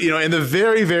bit, so, you know, in the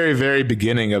very, very, very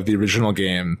beginning of the original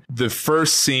game, the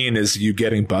first scene is you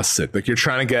getting busted. Like, you're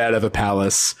trying to get out of a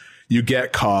palace, you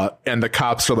get caught, and the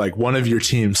cops are like, one of your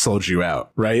team sold you out,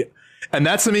 right? And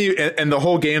that's to me, and the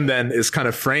whole game then is kind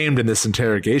of framed in this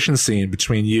interrogation scene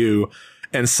between you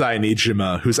and Sai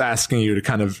Nijima, who's asking you to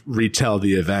kind of retell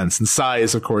the events. And Sai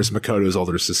is, of course, Makoto's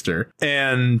older sister.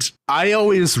 And I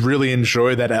always really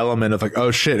enjoy that element of like,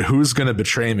 oh shit, who's going to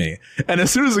betray me? And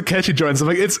as soon as Akechi joins, I'm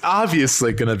like, it's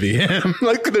obviously going to be him.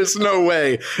 Like, there's no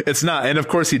way it's not. And of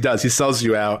course he does. He sells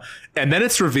you out. And then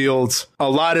it's revealed, a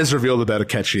lot is revealed about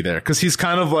Akechi there, because he's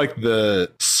kind of like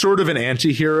the sort of an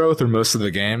anti-hero through most of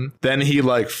the game. Then he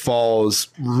like falls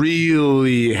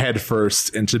really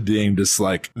headfirst into being just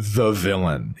like the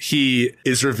villain. He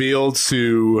is revealed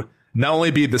to not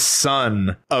only be the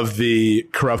son of the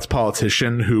corrupt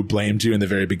politician who blamed you in the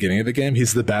very beginning of the game,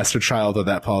 he's the bastard child of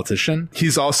that politician.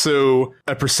 He's also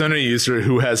a persona user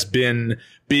who has been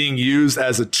being used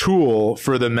as a tool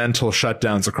for the mental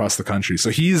shutdowns across the country.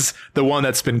 So he's the one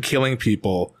that's been killing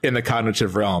people in the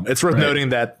cognitive realm. It's worth noting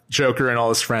that Joker and all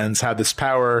his friends have this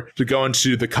power to go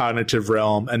into the cognitive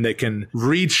realm, and they can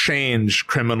rechange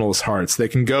criminals' hearts. They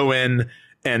can go in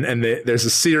and there's a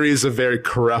series of very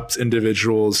corrupt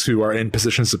individuals who are in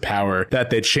positions of power that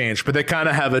they change, but they kind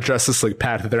of have a Justice League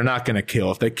path that they're not going to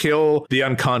kill. If they kill the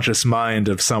unconscious mind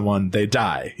of someone, they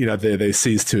die. You know, they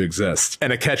cease to exist.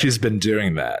 And Akechi's been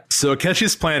doing that. So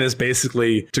Akechi's plan is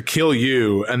basically to kill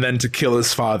you and then to kill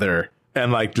his father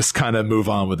and like just kind of move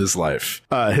on with his life.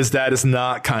 His dad is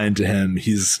not kind to him.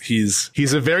 He's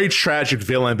a very tragic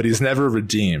villain, but he's never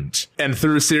redeemed. And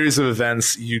through a series of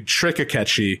events, you trick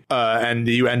Akechi, and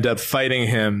you end up fighting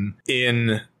him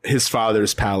in his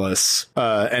father's palace,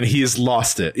 and he's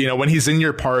lost it. You know, when he's in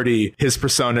your party, his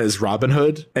persona is Robin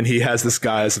Hood, and he has this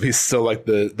guy as if he's still like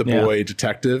the boy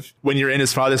detective. When you're in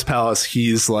his father's palace,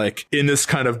 he's like in this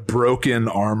kind of broken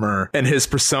armor, and his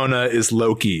persona is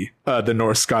Loki, the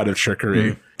Norse god of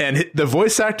trickery. And the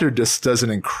voice actor just does an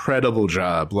incredible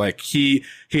job. Like, he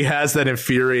has that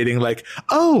infuriating, like,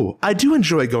 oh, I do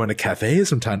enjoy going to cafes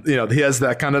sometimes. You know, he has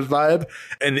that kind of vibe.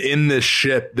 And in this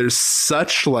ship, there's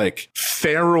such like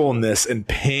feralness and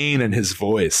pain in his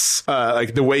voice.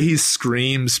 Like the way he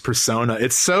screams persona.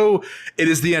 It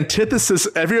is the antithesis.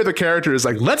 Every other character is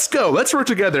like, let's go, let's work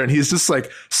together. And he's just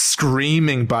like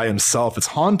screaming by himself. It's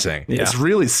haunting. Yeah. It's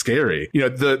really scary. You know,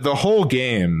 the whole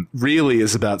game really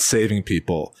is about saving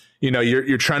people. You know,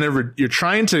 you're trying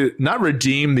to not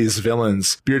redeem these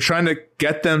villains, but you're trying to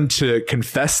get them to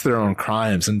confess their own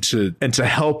crimes and to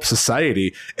help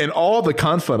society. And all the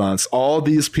confidants, all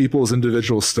these people's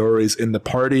individual stories in the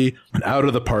party and out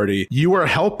of the party, you are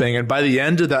helping. And by the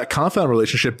end of that confidant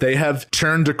relationship, they have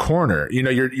turned a corner. You know,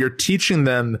 you're teaching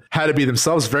them how to be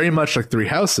themselves, very much like Three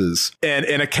Houses. And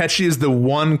Akechi is the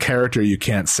one character you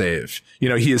can't save. You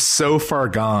know, he is so far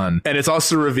gone. And it's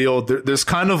also revealed there's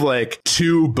kind of like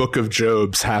two Book of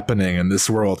Jobs happening in this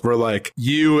world where like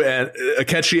you and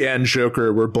Akechi and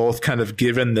Joker were both kind of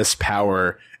given this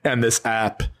power and this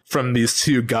app from these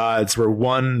two gods where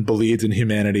one believed in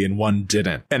humanity and one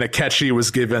didn't. And Akechi was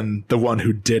given the one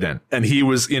who didn't. And he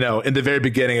was, you know, in the very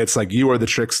beginning, it's like, you are the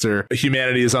trickster.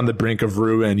 Humanity is on the brink of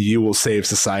ruin. You will save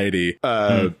society.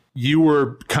 You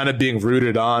were kind of being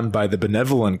rooted on by the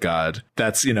benevolent god.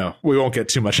 That's, you know, we won't get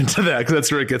too much into that because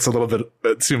that's where it gets a little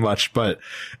bit too much. But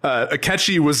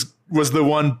Akechi was the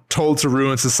one told to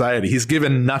ruin society. He's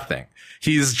given nothing.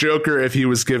 He's Joker if he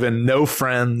was given no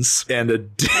friends and a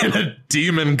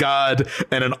demon god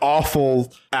and an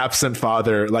awful absent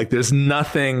father. Like, there's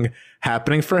nothing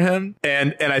happening for him.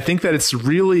 And I think that it's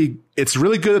really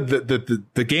good that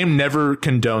the game never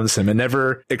condones him. It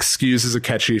never excuses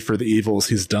Akechi for the evils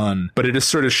he's done, but it just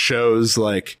sort of shows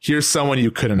like, here's someone you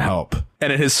couldn't help.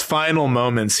 And in his final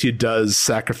moments, he does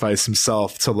sacrifice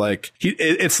himself to like,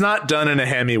 it's not done in a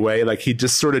hammy way. Like, he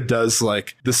just sort of does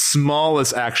like the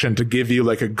smallest action to give you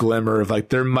like a glimmer of like,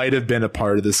 there might have been a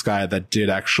part of this guy that did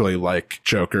actually like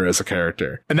Joker as a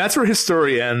character. And that's where his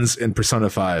story ends in Persona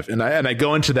 5. And I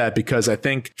go into that because I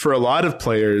think for a lot of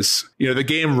players, you know, the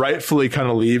game rightfully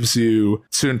kind of leaves you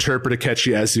to interpret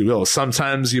Akechi as you will.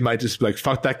 Sometimes you might just be like,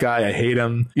 fuck that guy, I hate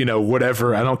him, you know,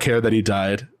 whatever, I don't care that he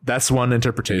died. That's one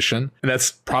interpretation. And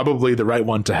that's probably the right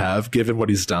one to have, given what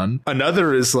he's done.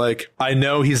 Another is like, I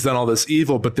know he's done all this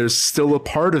evil, but there's still a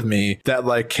part of me that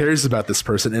like cares about this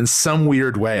person in some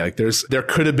weird way. Like there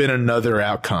could have been another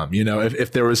outcome. You know,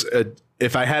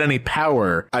 if I had any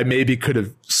power, I maybe could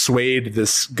have swayed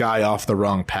this guy off the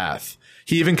wrong path.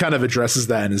 He even kind of addresses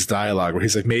that in his dialogue where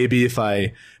he's like, maybe if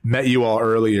I met you all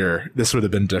earlier, this would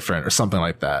have been different or something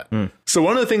like that. So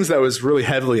one of the things that was really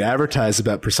heavily advertised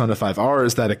about Persona 5R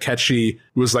is that Akechi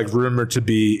was like rumored to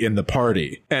be in the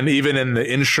party. And even in the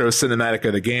intro cinematic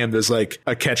of the game, there's like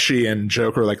Akechi and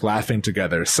Joker like laughing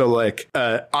together. So like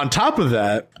on top of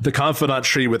that, the confidant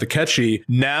tree with Akechi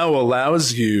now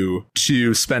allows you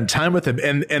to spend time with him.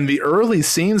 And the early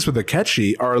scenes with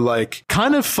Akechi are like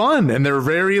kind of fun and they're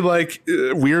very like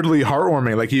weirdly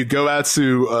heartwarming. Like you go out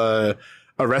to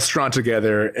a restaurant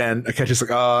together and Akechi's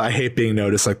like, oh, I hate being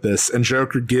noticed like this. And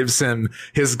Joker gives him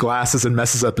his glasses and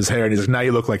messes up his hair. And he's like, now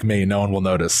you look like me. No one will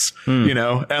notice, you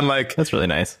know? And like, that's really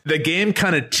nice. The game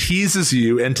kind of teases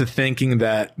you into thinking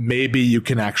that maybe you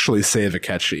can actually save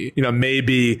Akechi. You know,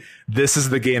 maybe this is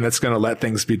the game that's going to let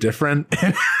things be different.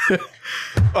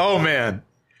 Oh man.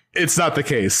 It's not the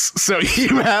case. So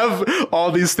you have all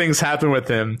these things happen with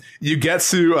him. You get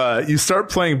to, you start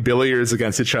playing billiards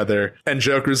against each other. And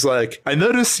Joker's like, I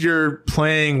notice you're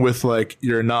playing with like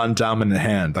your non-dominant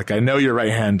hand. Like, I know you're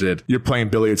right-handed. You're playing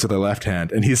billiards with the left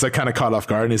hand. And he's like kind of caught off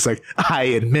guard. And he's like, I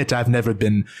admit I've never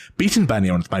been beaten by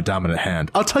anyone with my dominant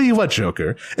hand. I'll tell you what,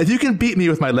 Joker, if you can beat me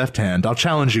with my left hand, I'll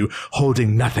challenge you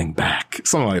holding nothing back.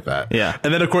 Something like that. Yeah.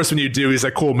 And then of course, when you do, he's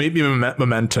like, cool, meet me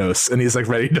Mementos. And he's like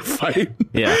ready to fight.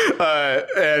 Yeah.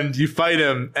 And you fight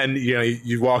him and, you know,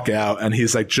 you walk out and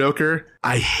he's like, Joker,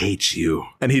 I hate you.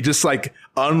 And he just like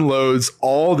unloads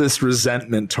all this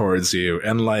resentment towards you.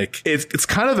 And like, it's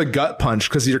kind of a gut punch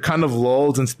because you're kind of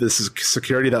lulled into this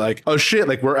security that like, oh shit,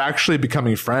 like we're actually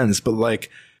becoming friends. But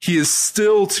like, he is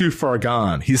still too far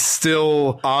gone. He's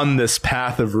still on this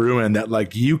path of ruin that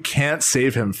like you can't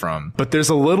save him from. But there's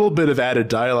a little bit of added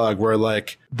dialogue where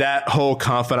like that whole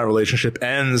confidant relationship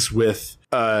ends with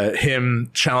him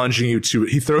challenging you to,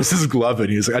 he throws his glove in.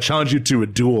 He's like, I challenge you to a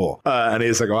duel. And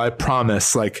he's like, oh, I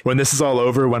promise, like when this is all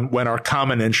over, when our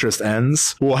common interest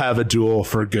ends, we'll have a duel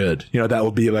for good. You know, that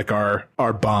will be like our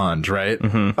bond. Right.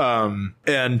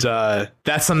 And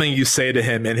that's something you say to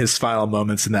him in his final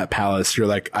moments in that palace. You're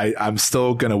like, I'm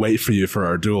still going to wait for you for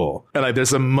our duel. And like,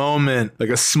 there's a moment, like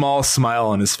a small smile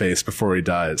on his face before he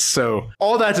dies. So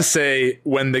all that to say,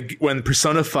 when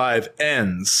Persona 5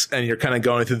 ends and you're kind of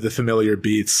going through the familiar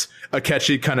beats,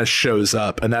 Akechi kind of shows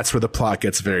up, and that's where the plot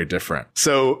gets very different.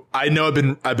 So I know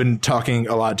I've been talking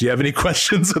a lot. Do you have any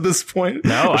questions at this point?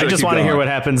 No, I just want to hear what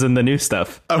happens in the new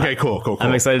stuff. Okay, cool.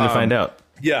 I'm excited to find out.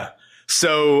 Yeah.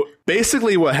 So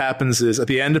basically what happens is at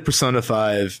the end of Persona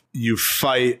 5, you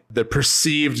fight the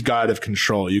perceived god of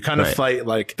control. You kind of fight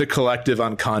like the collective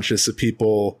unconscious of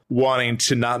people wanting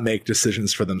to not make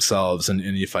decisions for themselves, and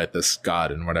you fight this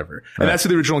god and whatever. And that's where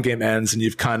the original game ends, and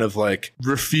you've kind of like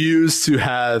refused to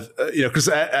have, because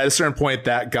at a certain point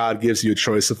that god gives you a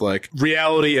choice of like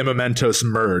reality and Mementos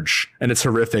merge, and it's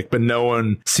horrific, but no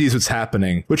one sees what's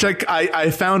happening, which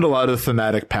I found a lot of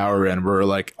thematic power in, where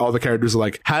like all the characters are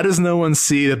like, how does no one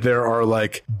see that there are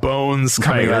like bones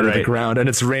coming out of the ground and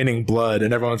it's raining blood,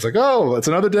 and everyone's like, oh, it's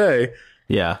another day.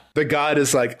 Yeah. The god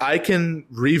is like, I can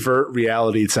revert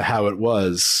reality to how it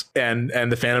was, and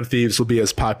the Phantom Thieves will be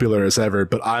as popular as ever,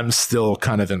 but I'm still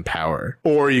kind of in power.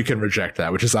 Or you can reject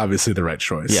that, which is obviously the right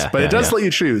choice. Yeah, but it does let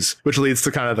you choose, which leads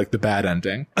to kind of like the bad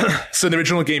ending. So in the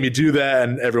original game, you do that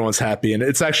and everyone's happy, and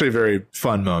it's actually a very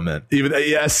fun moment. Even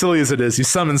as silly as it is, you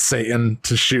summon Satan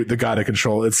to shoot the god of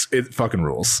control. It fucking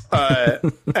rules.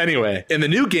 Anyway, in the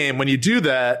new game, when you do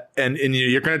that, and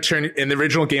you're going to turn, in the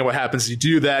original game, what happens, you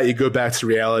do that, you go back to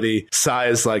reality. Sai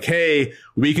is like, hey,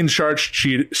 we can charge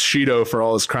Shido for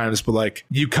all his crimes, but like,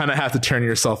 you kind of have to turn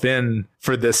yourself in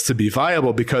for this to be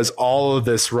viable, because all of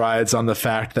this rides on the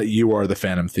fact that you are the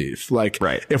Phantom Thief. Like,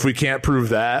 if we can't prove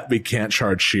that, we can't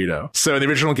charge Shido. So in the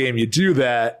original game, you do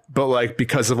that, but like,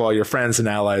 because of all your friends and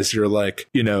allies, you're like,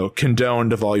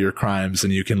 condoned of all your crimes,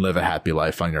 and you can live a happy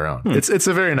life on your own. It's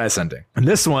a very nice ending. And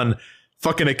this one,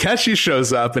 fucking Akechi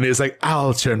shows up and he's like,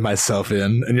 I'll turn myself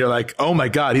in. And you're like, oh my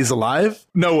God, he's alive?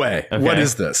 No way. Okay. What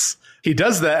is this? He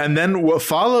does that. And then what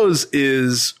follows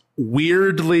is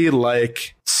weirdly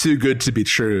like too good to be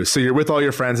true. So you're with all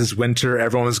your friends. It's winter.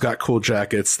 Everyone's got cool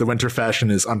jackets. The winter fashion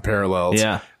is unparalleled.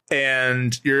 Yeah.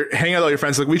 And you're hanging out with all your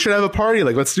friends, like, we should have a party,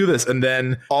 like, let's do this. And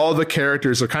then all the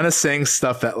characters are kind of saying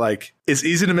stuff that like is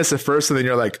easy to miss at first, and then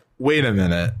you're like, wait a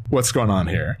minute, what's going on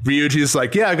here? Ryuji's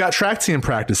like, yeah, I got track team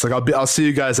practice, like I'll see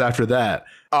you guys after that.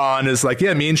 An is like,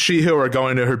 yeah, me and Shiho are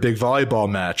going to her big volleyball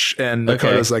match. And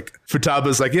Makoto's like,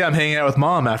 Futaba's like, yeah, I'm hanging out with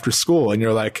mom after school. And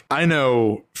you're like, I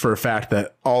know for a fact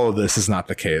that all of this is not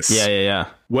the case. Yeah.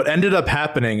 What ended up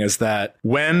happening is that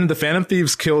when the Phantom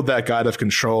Thieves killed that god of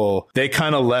control, they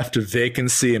kind of left a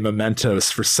vacancy in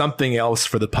Mementos for something else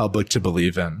for the public to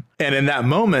believe in. And in that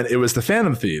moment, it was the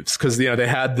Phantom Thieves, because, they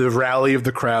had the rally of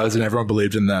the crowds and everyone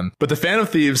believed in them. But the Phantom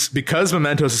Thieves, because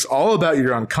Mementos is all about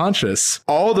your unconscious,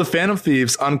 all the Phantom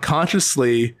Thieves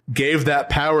unconsciously gave that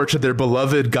power to their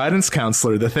beloved guidance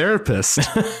counselor, the therapist,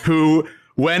 who,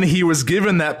 when he was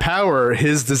given that power,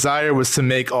 his desire was to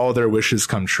make all their wishes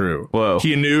come true. Whoa.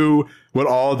 He knew what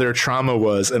all their trauma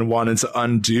was and wanted to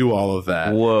undo all of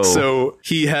that. Whoa. So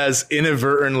he has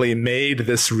inadvertently made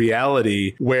this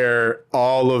reality where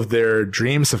all of their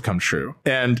dreams have come true.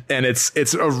 And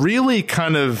it's a really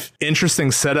kind of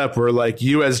interesting setup where like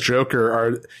you as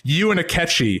Joker you and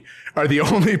Akechi are the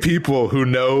only people who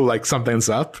know like something's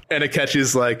up. And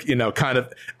Akechi's like, kind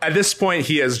of at this point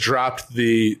he has dropped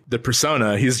the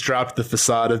persona. He's dropped the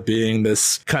facade of being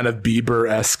this kind of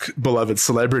Bieber-esque beloved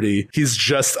celebrity. He's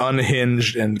just unhinged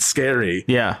and scary.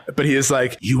 Yeah. But he is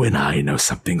like, you and I know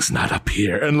something's not up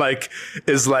here. And like,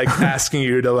 is like asking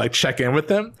you to like check in with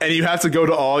them. And you have to go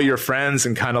to all your friends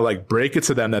and kind of like break it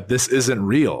to them that this isn't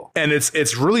real. And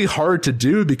it's really hard to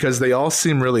do because they all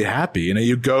seem really happy.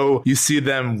 You see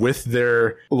them with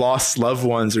their lost loved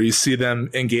ones, or you see them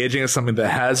engaging in something that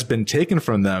has been taken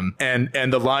from them. And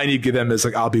the line you give them is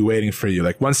like, I'll be waiting for you.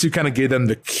 Like once you kind of give them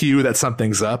the cue that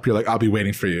something's up, you're like, I'll be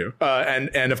waiting for you.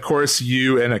 And of course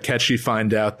you and Akechi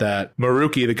find out that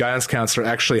Maruki, the guidance counselor,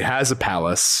 actually has a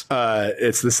palace.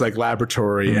 It's this like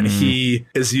laboratory, and he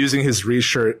is using his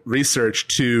research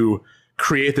to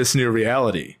create this new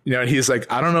reality. And he's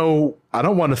like, I don't know, I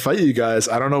don't want to fight you guys.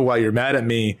 I don't know why you're mad at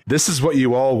me. This is what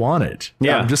you all wanted.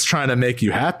 Yeah. I'm just trying to make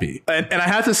you happy. And I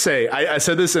have to say, I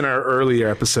said this in our earlier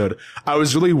episode, I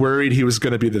was really worried he was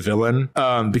going to be the villain,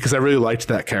 because I really liked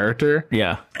that character.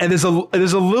 Yeah. And there's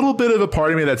a little bit of a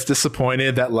part of me that's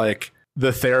disappointed that like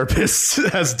the therapist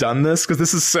has done this, because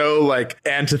this is so like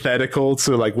antithetical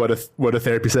to like what a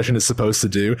therapy session is supposed to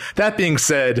do. That being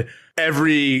said,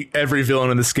 every villain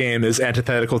in this game is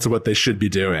antithetical to what they should be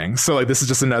doing. So like this is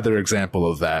just another example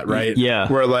of that, right? Yeah.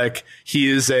 Where like he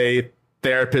is a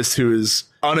therapist who is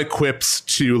unequipped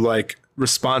to like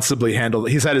responsibly handle.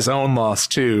 He's had his own loss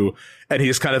too. and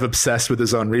he's kind of obsessed with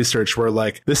his own research, where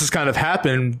like this has kind of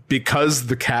happened because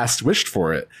the cast wished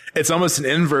for it. It's almost an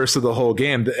inverse of the whole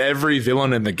game. That every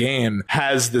villain in the game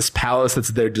has this palace that's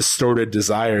their distorted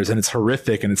desires, and it's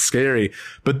horrific and it's scary,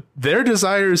 but their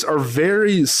desires are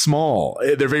very small.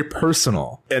 They're very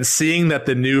personal. And seeing that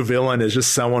the new villain is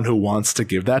just someone who wants to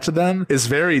give that to them is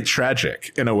very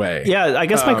tragic in a way. Yeah, I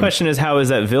guess my question is, how is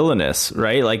that villainous,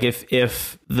 right? Like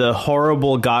if the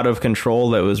horrible god of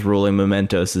control that was ruling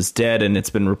Mementos is dead and it's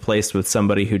been replaced with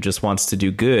somebody who just wants to do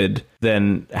good,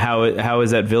 then how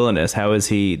is that villainous? How is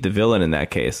he the villain in that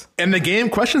case? And the game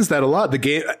questions that a lot. The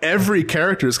game, every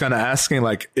character is kind of asking,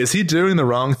 like, is he doing the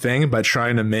wrong thing by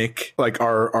trying to make like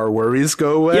our worries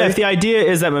go away? Yeah, if the idea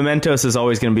is that Mementos is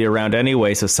always going to be around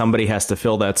anyway, so somebody has to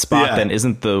fill that spot, then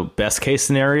isn't the best case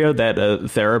scenario that a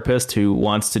therapist who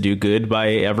wants to do good by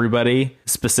everybody,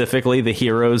 specifically the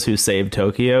heroes who saved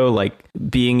Tokyo, like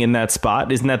being in that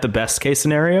spot? Isn't that the best case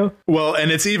scenario? Well,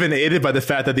 and it's even aided by the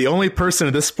fact that the only person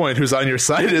at this point who's on your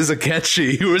side is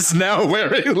Akechi, who is now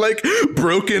wearing like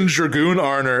broken Dragoon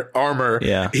armor.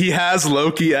 Yeah. He has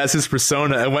Loki as his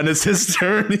persona, and when it's his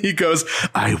turn, he goes,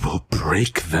 "I will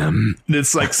break them." And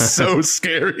it's like so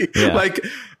scary. Yeah. Like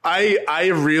I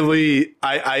really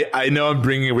know I'm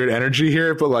bringing a weird energy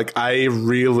here, but like I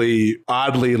really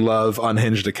oddly love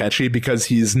Unhinged Akechi, because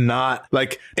he's not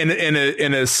like in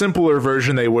a simpler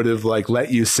version they would have like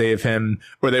let you save him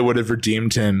or they would have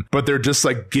redeemed him, but they're just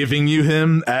like giving you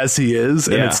him as he is,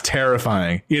 and it's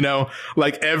terrifying. You know,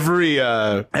 like every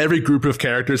group of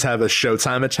characters have a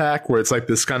Showtime attack where it's like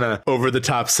this kind of over the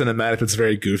top cinematic that's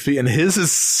very goofy, and his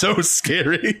is so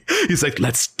scary. He's like,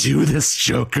 "Let's do this,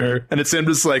 Joker," and it's him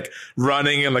just like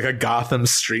running in like a Gotham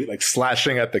street, like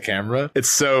slashing at the camera. It's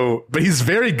so, but he's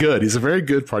very good. He's a very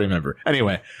good party member.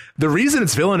 Anyway, the reason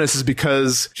it's villainous is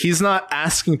because he's not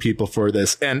asking people for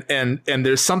this. And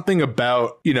there's something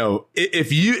about, you know,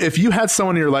 if you had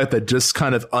someone in your life that just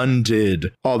kind of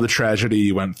undid all the tragedy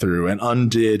you went through and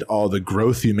undid all the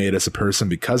growth you made as a person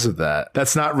because of that,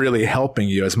 that's not really helping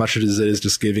you as much as it is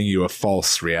just giving you a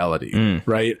false reality,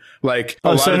 right? Like,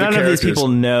 so none of these people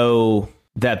know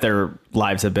that their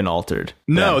lives have been altered.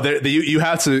 No, you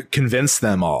have to convince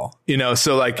them all. You know,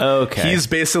 so like, he's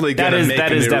basically going to make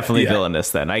that is definitely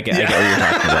villainous. Then I get what you're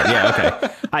talking about. Yeah,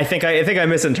 okay. I think I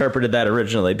misinterpreted that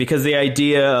originally, because the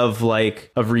idea of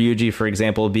Ryuji, for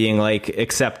example, being like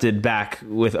accepted back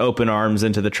with open arms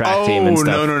into the track team and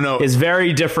stuff, no, is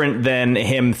very different than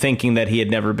him thinking that he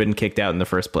had never been kicked out in the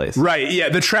first place. Right. Yeah.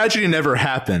 The tragedy never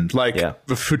happened. Like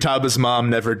Futaba's mom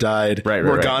never died. Right.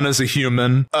 Morgana's a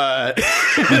human.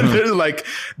 Like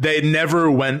they never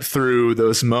went through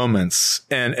those moments,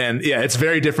 and yeah, it's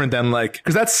very different than like,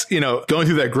 because that's, you know, going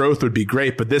through that growth would be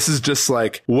great, but this is just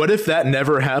like, what if that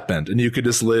never happened and you could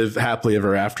just live happily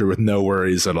ever after with no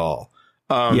worries at all?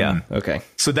 Okay.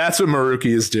 So that's what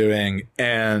Maruki is doing,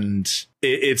 and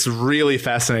it's really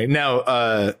fascinating. Now,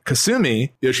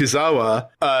 Kasumi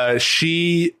Yoshizawa,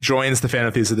 she joins the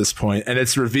Phantom Thieves at this point, and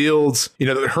it's revealed, you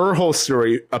know, that her whole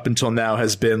story up until now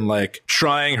has been like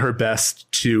trying her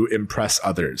best to impress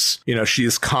others. You know,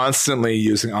 she's constantly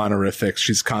using honorifics.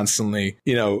 She's constantly,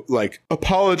 you know, like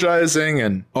apologizing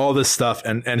and all this stuff.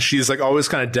 And she's like always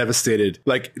kind of devastated,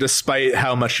 like despite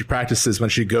how much she practices, when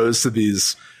she goes to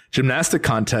these gymnastic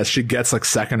contest, she gets like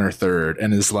second or third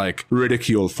and is like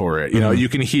ridiculed for it. You know, you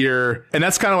can hear, and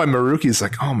that's kind of why Maruki's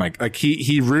like, oh my, like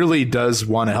he really does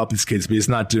want to help these kids, but he's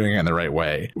not doing it in the right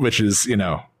way, which is, you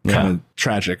know, kind of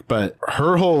tragic. But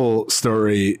her whole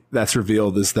story that's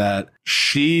revealed is that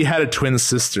she had a twin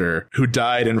sister who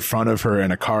died in front of her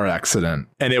in a car accident.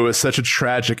 And it was such a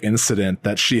tragic incident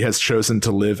that she has chosen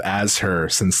to live as her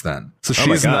since then. So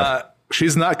she's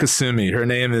not Kasumi. Her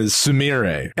name is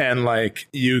Sumire. And like,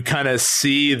 you kind of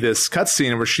see this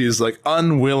cutscene where she's like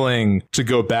unwilling to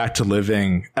go back to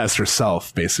living as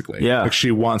herself, basically. Yeah. Like she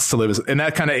wants to live as, and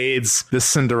that kind of aids this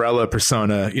Cinderella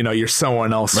persona. You know, you're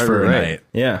someone else for a night.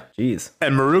 Yeah. Jeez.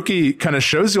 And Maruki kind of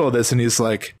shows you all this, and he's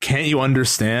like, can't you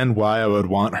understand why I would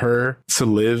want her to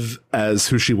live as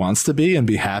who she wants to be and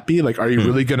be happy? Like, are you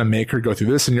really going to make her go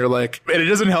through this? And you're like, and it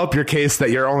doesn't help your case that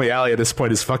your only ally at this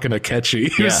point is fucking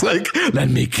Akechi. He's like, let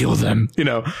me kill them, you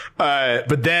know.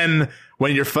 But then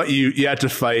when you have to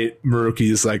fight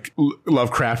Maruki's like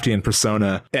Lovecraftian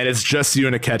persona, and it's just you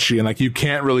and Akechi, and like you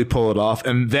can't really pull it off.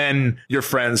 And then your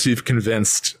friends who you've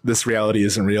convinced this reality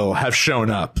isn't real have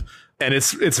shown up. and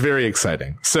it's very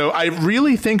exciting. So I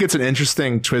really think it's an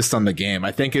interesting twist on the game.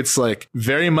 I think it's like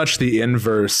very much the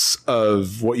inverse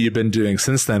of what you've been doing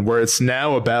since then, where it's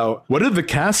now about what did the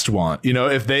cast want? You know,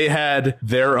 if they had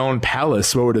their own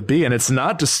palace, what would it be? And it's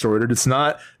not distorted. It's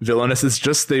not villainous. It's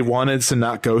just they wanted to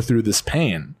not go through this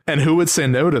pain. And who would say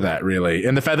no to that, really?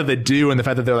 And the fact that they do, and the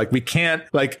fact that they're like, we can't,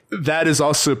 like, that is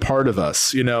also part of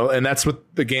us, you know? And that's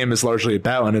what the game is largely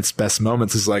about in its best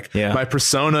moments, is like, my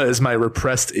persona is my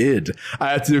repressed id.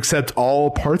 I have to accept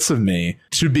all parts of me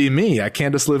to be me. I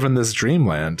can't just live in this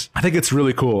dreamland. I think it's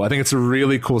really cool. I think it's a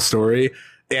really cool story.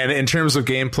 And in terms of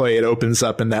gameplay, it opens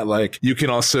up in that, like, you can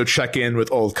also check in with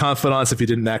old confidants if you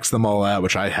didn't max them all out,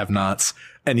 which I have not.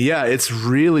 And yeah, it's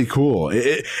really cool.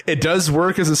 It does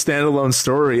work as a standalone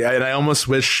story. And I almost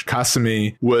wish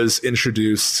Kasumi was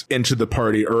introduced into the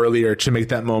party earlier to make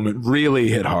that moment really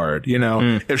hit hard. You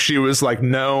know, if she was like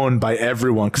known by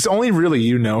everyone, because only really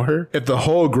you know her. If the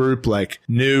whole group like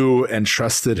knew and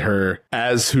trusted her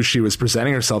as who she was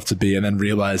presenting herself to be, and then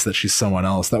realized that she's someone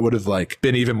else, that would have like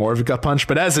been even more of a gut punch.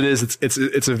 But as it is,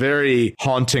 it's a very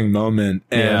haunting moment.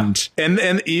 And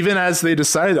even as they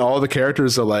decided, all the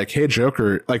characters are like, hey,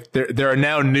 Joker, like there are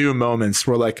now new moments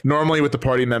where, like, normally with the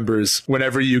party members,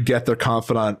 whenever you get their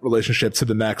confidant relationship to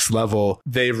the next level,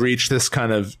 they reach this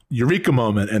kind of eureka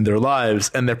moment in their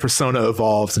lives and their persona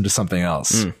evolves into something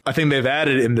else. I think they've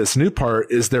added in this new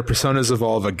part is their personas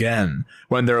evolve again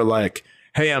when they're like,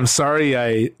 hey, I'm sorry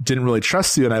I didn't really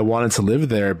trust you and I wanted to live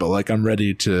there, but like I'm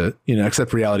ready to, you know,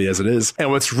 accept reality as it is.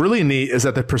 And what's really neat is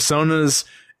that the personas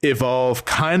evolve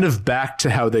kind of back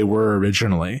to how they were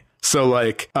originally. So,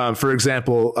 like, for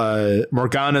example,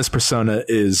 Morgana's persona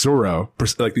is Zoro,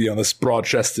 like, you know, this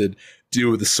broad-chested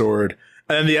dude with a sword.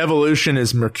 And then the evolution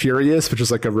is Mercurius, which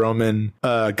is like a Roman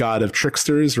god of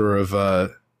tricksters, or of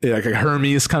like a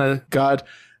Hermes kind of god.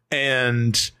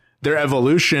 And their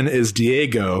evolution is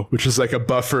Diego, which is like a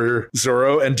buffer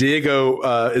Zoro. And Diego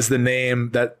is the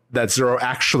name that Zoro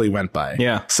actually went by.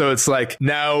 Yeah. So it's like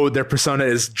now their persona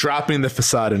is dropping the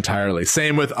facade entirely.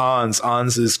 Same with Ans.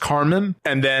 Ans is Carmen.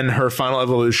 And then her final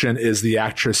evolution is the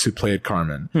actress who played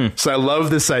Carmen. So I love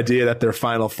this idea that their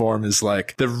final form is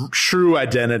like the true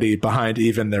identity behind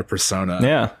even their persona.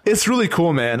 Yeah. It's really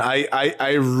cool, man.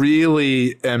 I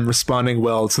really am responding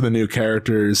well to the new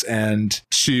characters and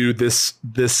to this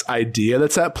idea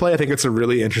that's at play. I think it's a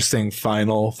really interesting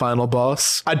final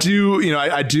boss. I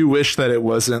do wish that it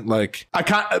wasn't like,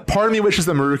 part of me wishes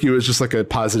that Maruki was just like a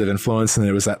positive influence and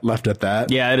it was left at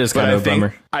that. Yeah, it is kind of a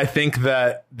bummer. I think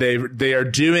that they are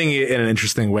doing it in an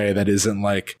interesting way that isn't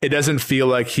like, it doesn't feel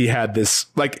like he had this,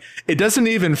 like, it doesn't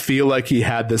even feel like he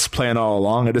had this plan all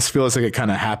along. It just feels like it kind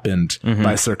of happened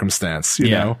by circumstance, you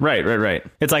know? Right.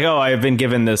 It's like, oh, I've been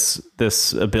given this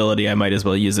ability, I might as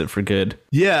well use it for good.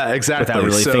 Yeah, exactly. Without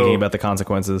really thinking about the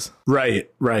consequences. Right.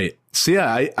 So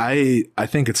yeah, I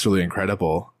think it's really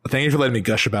incredible. Thank you for letting me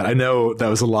gush about it. I know that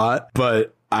was a lot,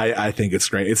 but I think it's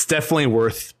great. It's definitely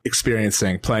worth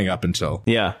experiencing, playing up until.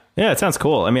 Yeah, it sounds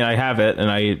cool. I mean, I have it, and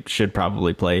I should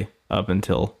probably play up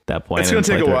until that point. It's going to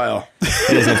take a while.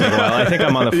 It is going to take a while. I think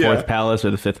I'm on the fourth palace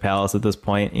or the fifth palace at this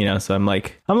point, you know, so I'm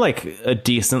like a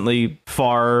decently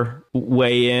far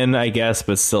way in, I guess,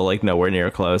 but still like nowhere near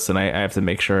close. And I have to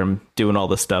make sure I'm doing all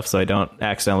this stuff so I don't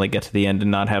accidentally get to the end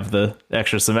and not have the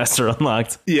extra semester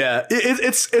unlocked. Yeah,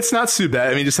 it's not too bad. I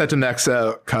mean, you just have to max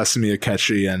out Kasumi,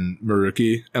 Akechi, and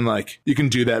Maruki, and like you can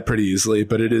do that pretty easily,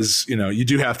 but it is, you know, you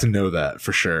do have to know that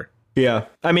for sure. Yeah.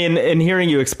 I mean, in hearing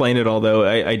you explain it all, though,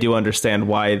 I do understand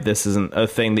why this isn't a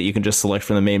thing that you can just select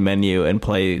from the main menu and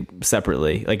play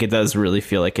separately. Like, it does really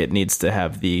feel like it needs to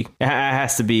have it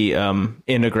has to be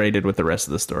integrated with the rest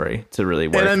of the story to really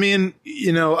work. And I mean,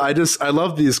 you know, I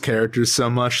love these characters so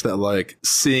much that like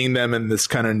seeing them in this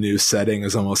kind of new setting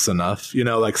is almost enough, you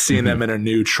know, like seeing them in a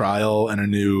new trial and a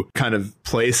new kind of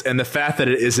place. And the fact that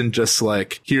it isn't just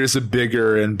like, here's a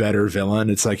bigger and better villain.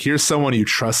 It's like, here's someone you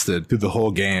trusted through the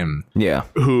whole game. Yeah.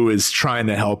 Who is trying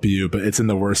to help you, but it's in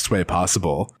the worst way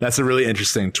possible. That's a really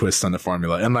interesting twist on the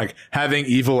formula. And like having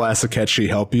evil Asakechi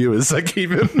help you is like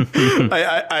even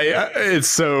it's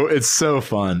so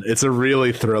fun. It's a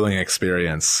really thrilling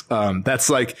experience. That's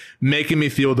like making me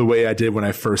feel the way I did when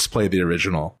I first played the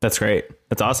original. That's great.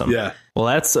 That's awesome. Yeah. Well,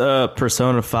 that's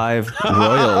Persona 5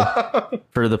 Royal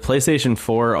for the PlayStation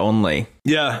 4 only.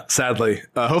 Yeah, sadly.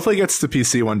 Hopefully it gets to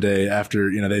PC one day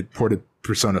after, you know, they ported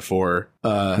Persona 4.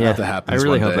 If that happens, I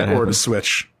really one hope day, that happens. or to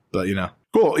Switch, but you know.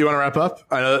 Cool. You want to wrap up?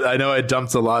 I know I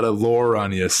dumped a lot of lore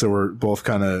on you, so we're both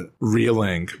kind of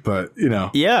reeling, but you know.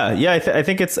 Yeah. I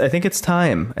think it's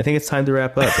time. I think it's time to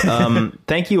wrap up.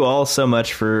 Thank you all so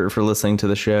much for listening to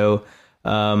the show.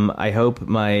 I hope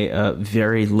my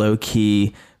very low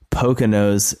key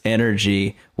Poconos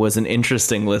energy was an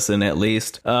interesting listen, at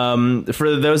least. For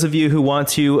those of you who want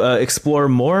to explore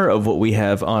more of what we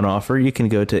have on offer, you can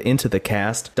go to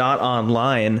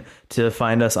intothecast.online to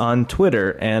find us on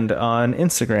Twitter and on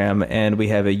Instagram. And we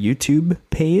have a YouTube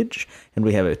page and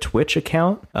we have a Twitch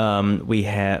account.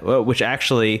 Which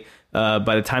actually...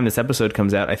 by the time this episode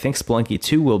comes out, I think Spelunky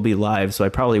 2 will be live, so I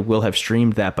probably will have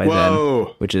streamed that by then,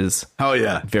 which is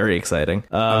very exciting.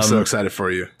 I'm so excited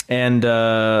for you. And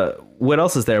what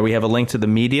else is there? We have a link to the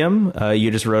Medium.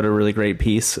 You just wrote a really great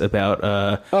piece about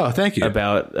thank you.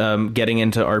 About getting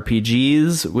into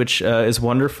RPGs, which is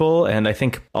wonderful. And I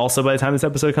think also by the time this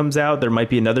episode comes out, there might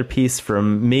be another piece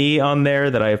from me on there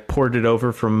that I've ported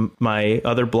over from my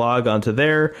other blog onto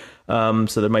there.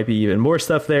 So there might be even more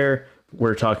stuff there.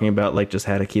 We're talking about like just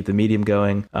how to keep the Medium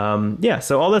going.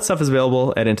 So all that stuff is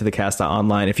available at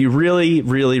intothecast.online. If you really,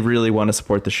 really, really want to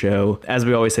support the show, as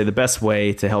we always say, the best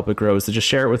way to help it grow is to just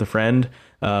share it with a friend.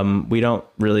 We don't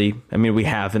really, we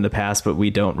have in the past, but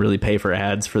we don't really pay for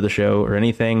ads for the show or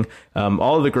anything.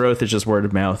 All of the growth is just word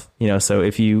of mouth, so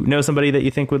if you know somebody that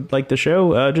you think would like the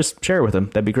show, just share it with them.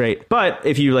 That'd be great. But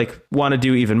if you want to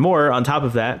do even more on top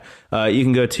of that, you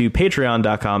can go to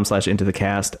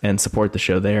patreon.com/intothecast and support the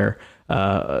show there.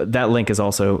 That link is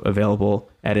also available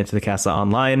at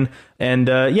intothecast.online. And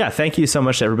thank you so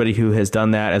much to everybody who has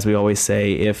done that. As we always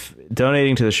say, if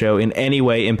donating to the show in any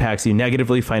way impacts you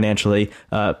negatively financially,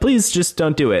 please just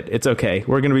don't do it. It's okay.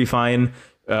 We're going to be fine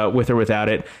with or without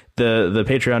it. The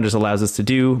Patreon just allows us to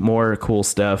do more cool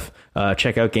stuff,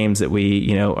 check out games that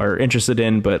we are interested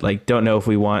in, but don't know if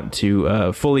we want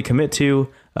to fully commit to.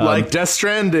 Like Death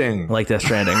Stranding, which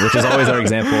is always our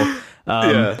example.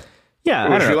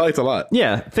 Which we liked a lot.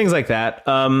 Yeah, things like that.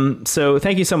 So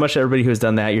thank you so much to everybody who has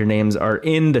done that. Your names are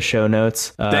in the show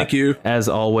notes. Thank you. As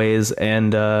always.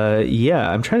 And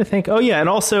I'm trying to think. Oh, yeah. And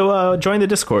also join the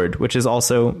Discord, which is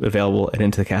also available at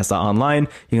intothecast.online.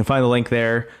 You can find the link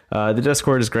there. The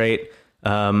Discord is great.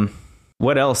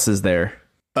 What else is there?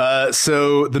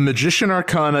 So the Magician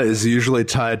Arcana is usually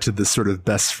tied to this sort of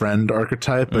best friend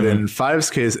archetype, but in Five's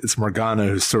case, it's Morgana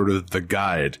who's sort of the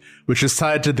guide, which is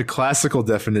tied to the classical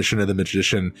definition of the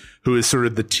magician, who is sort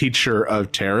of the teacher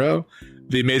of tarot.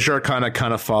 The Major Arcana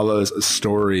kind of follows a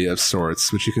story of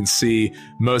sorts, which you can see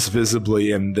most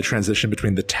visibly in the transition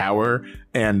between the Tower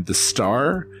and the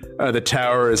Star. The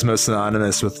Tower is most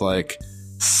synonymous with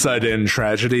sudden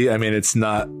tragedy. It's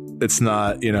not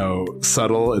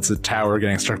subtle. It's a tower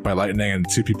getting struck by lightning and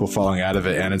two people falling out of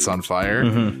it and it's on fire.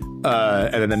 And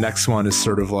then the next one is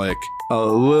sort of like a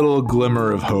little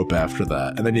glimmer of hope after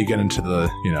that. And then you get into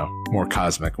the, more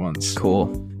cosmic ones. Cool.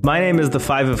 My name is the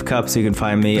Five of Cups. You can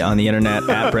find me on the internet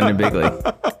at Brendan Bigley.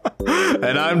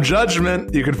 And I'm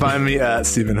Judgment. You can find me at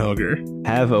Stephen Hilger.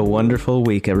 Have a wonderful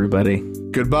week, everybody.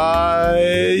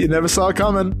 Goodbye. You never saw it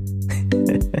coming.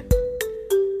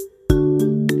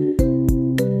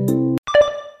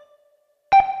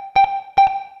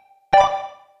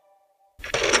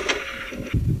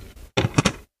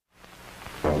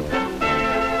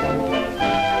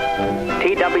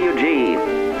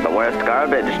 TWG, the worst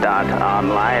garbage.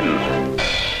 Online.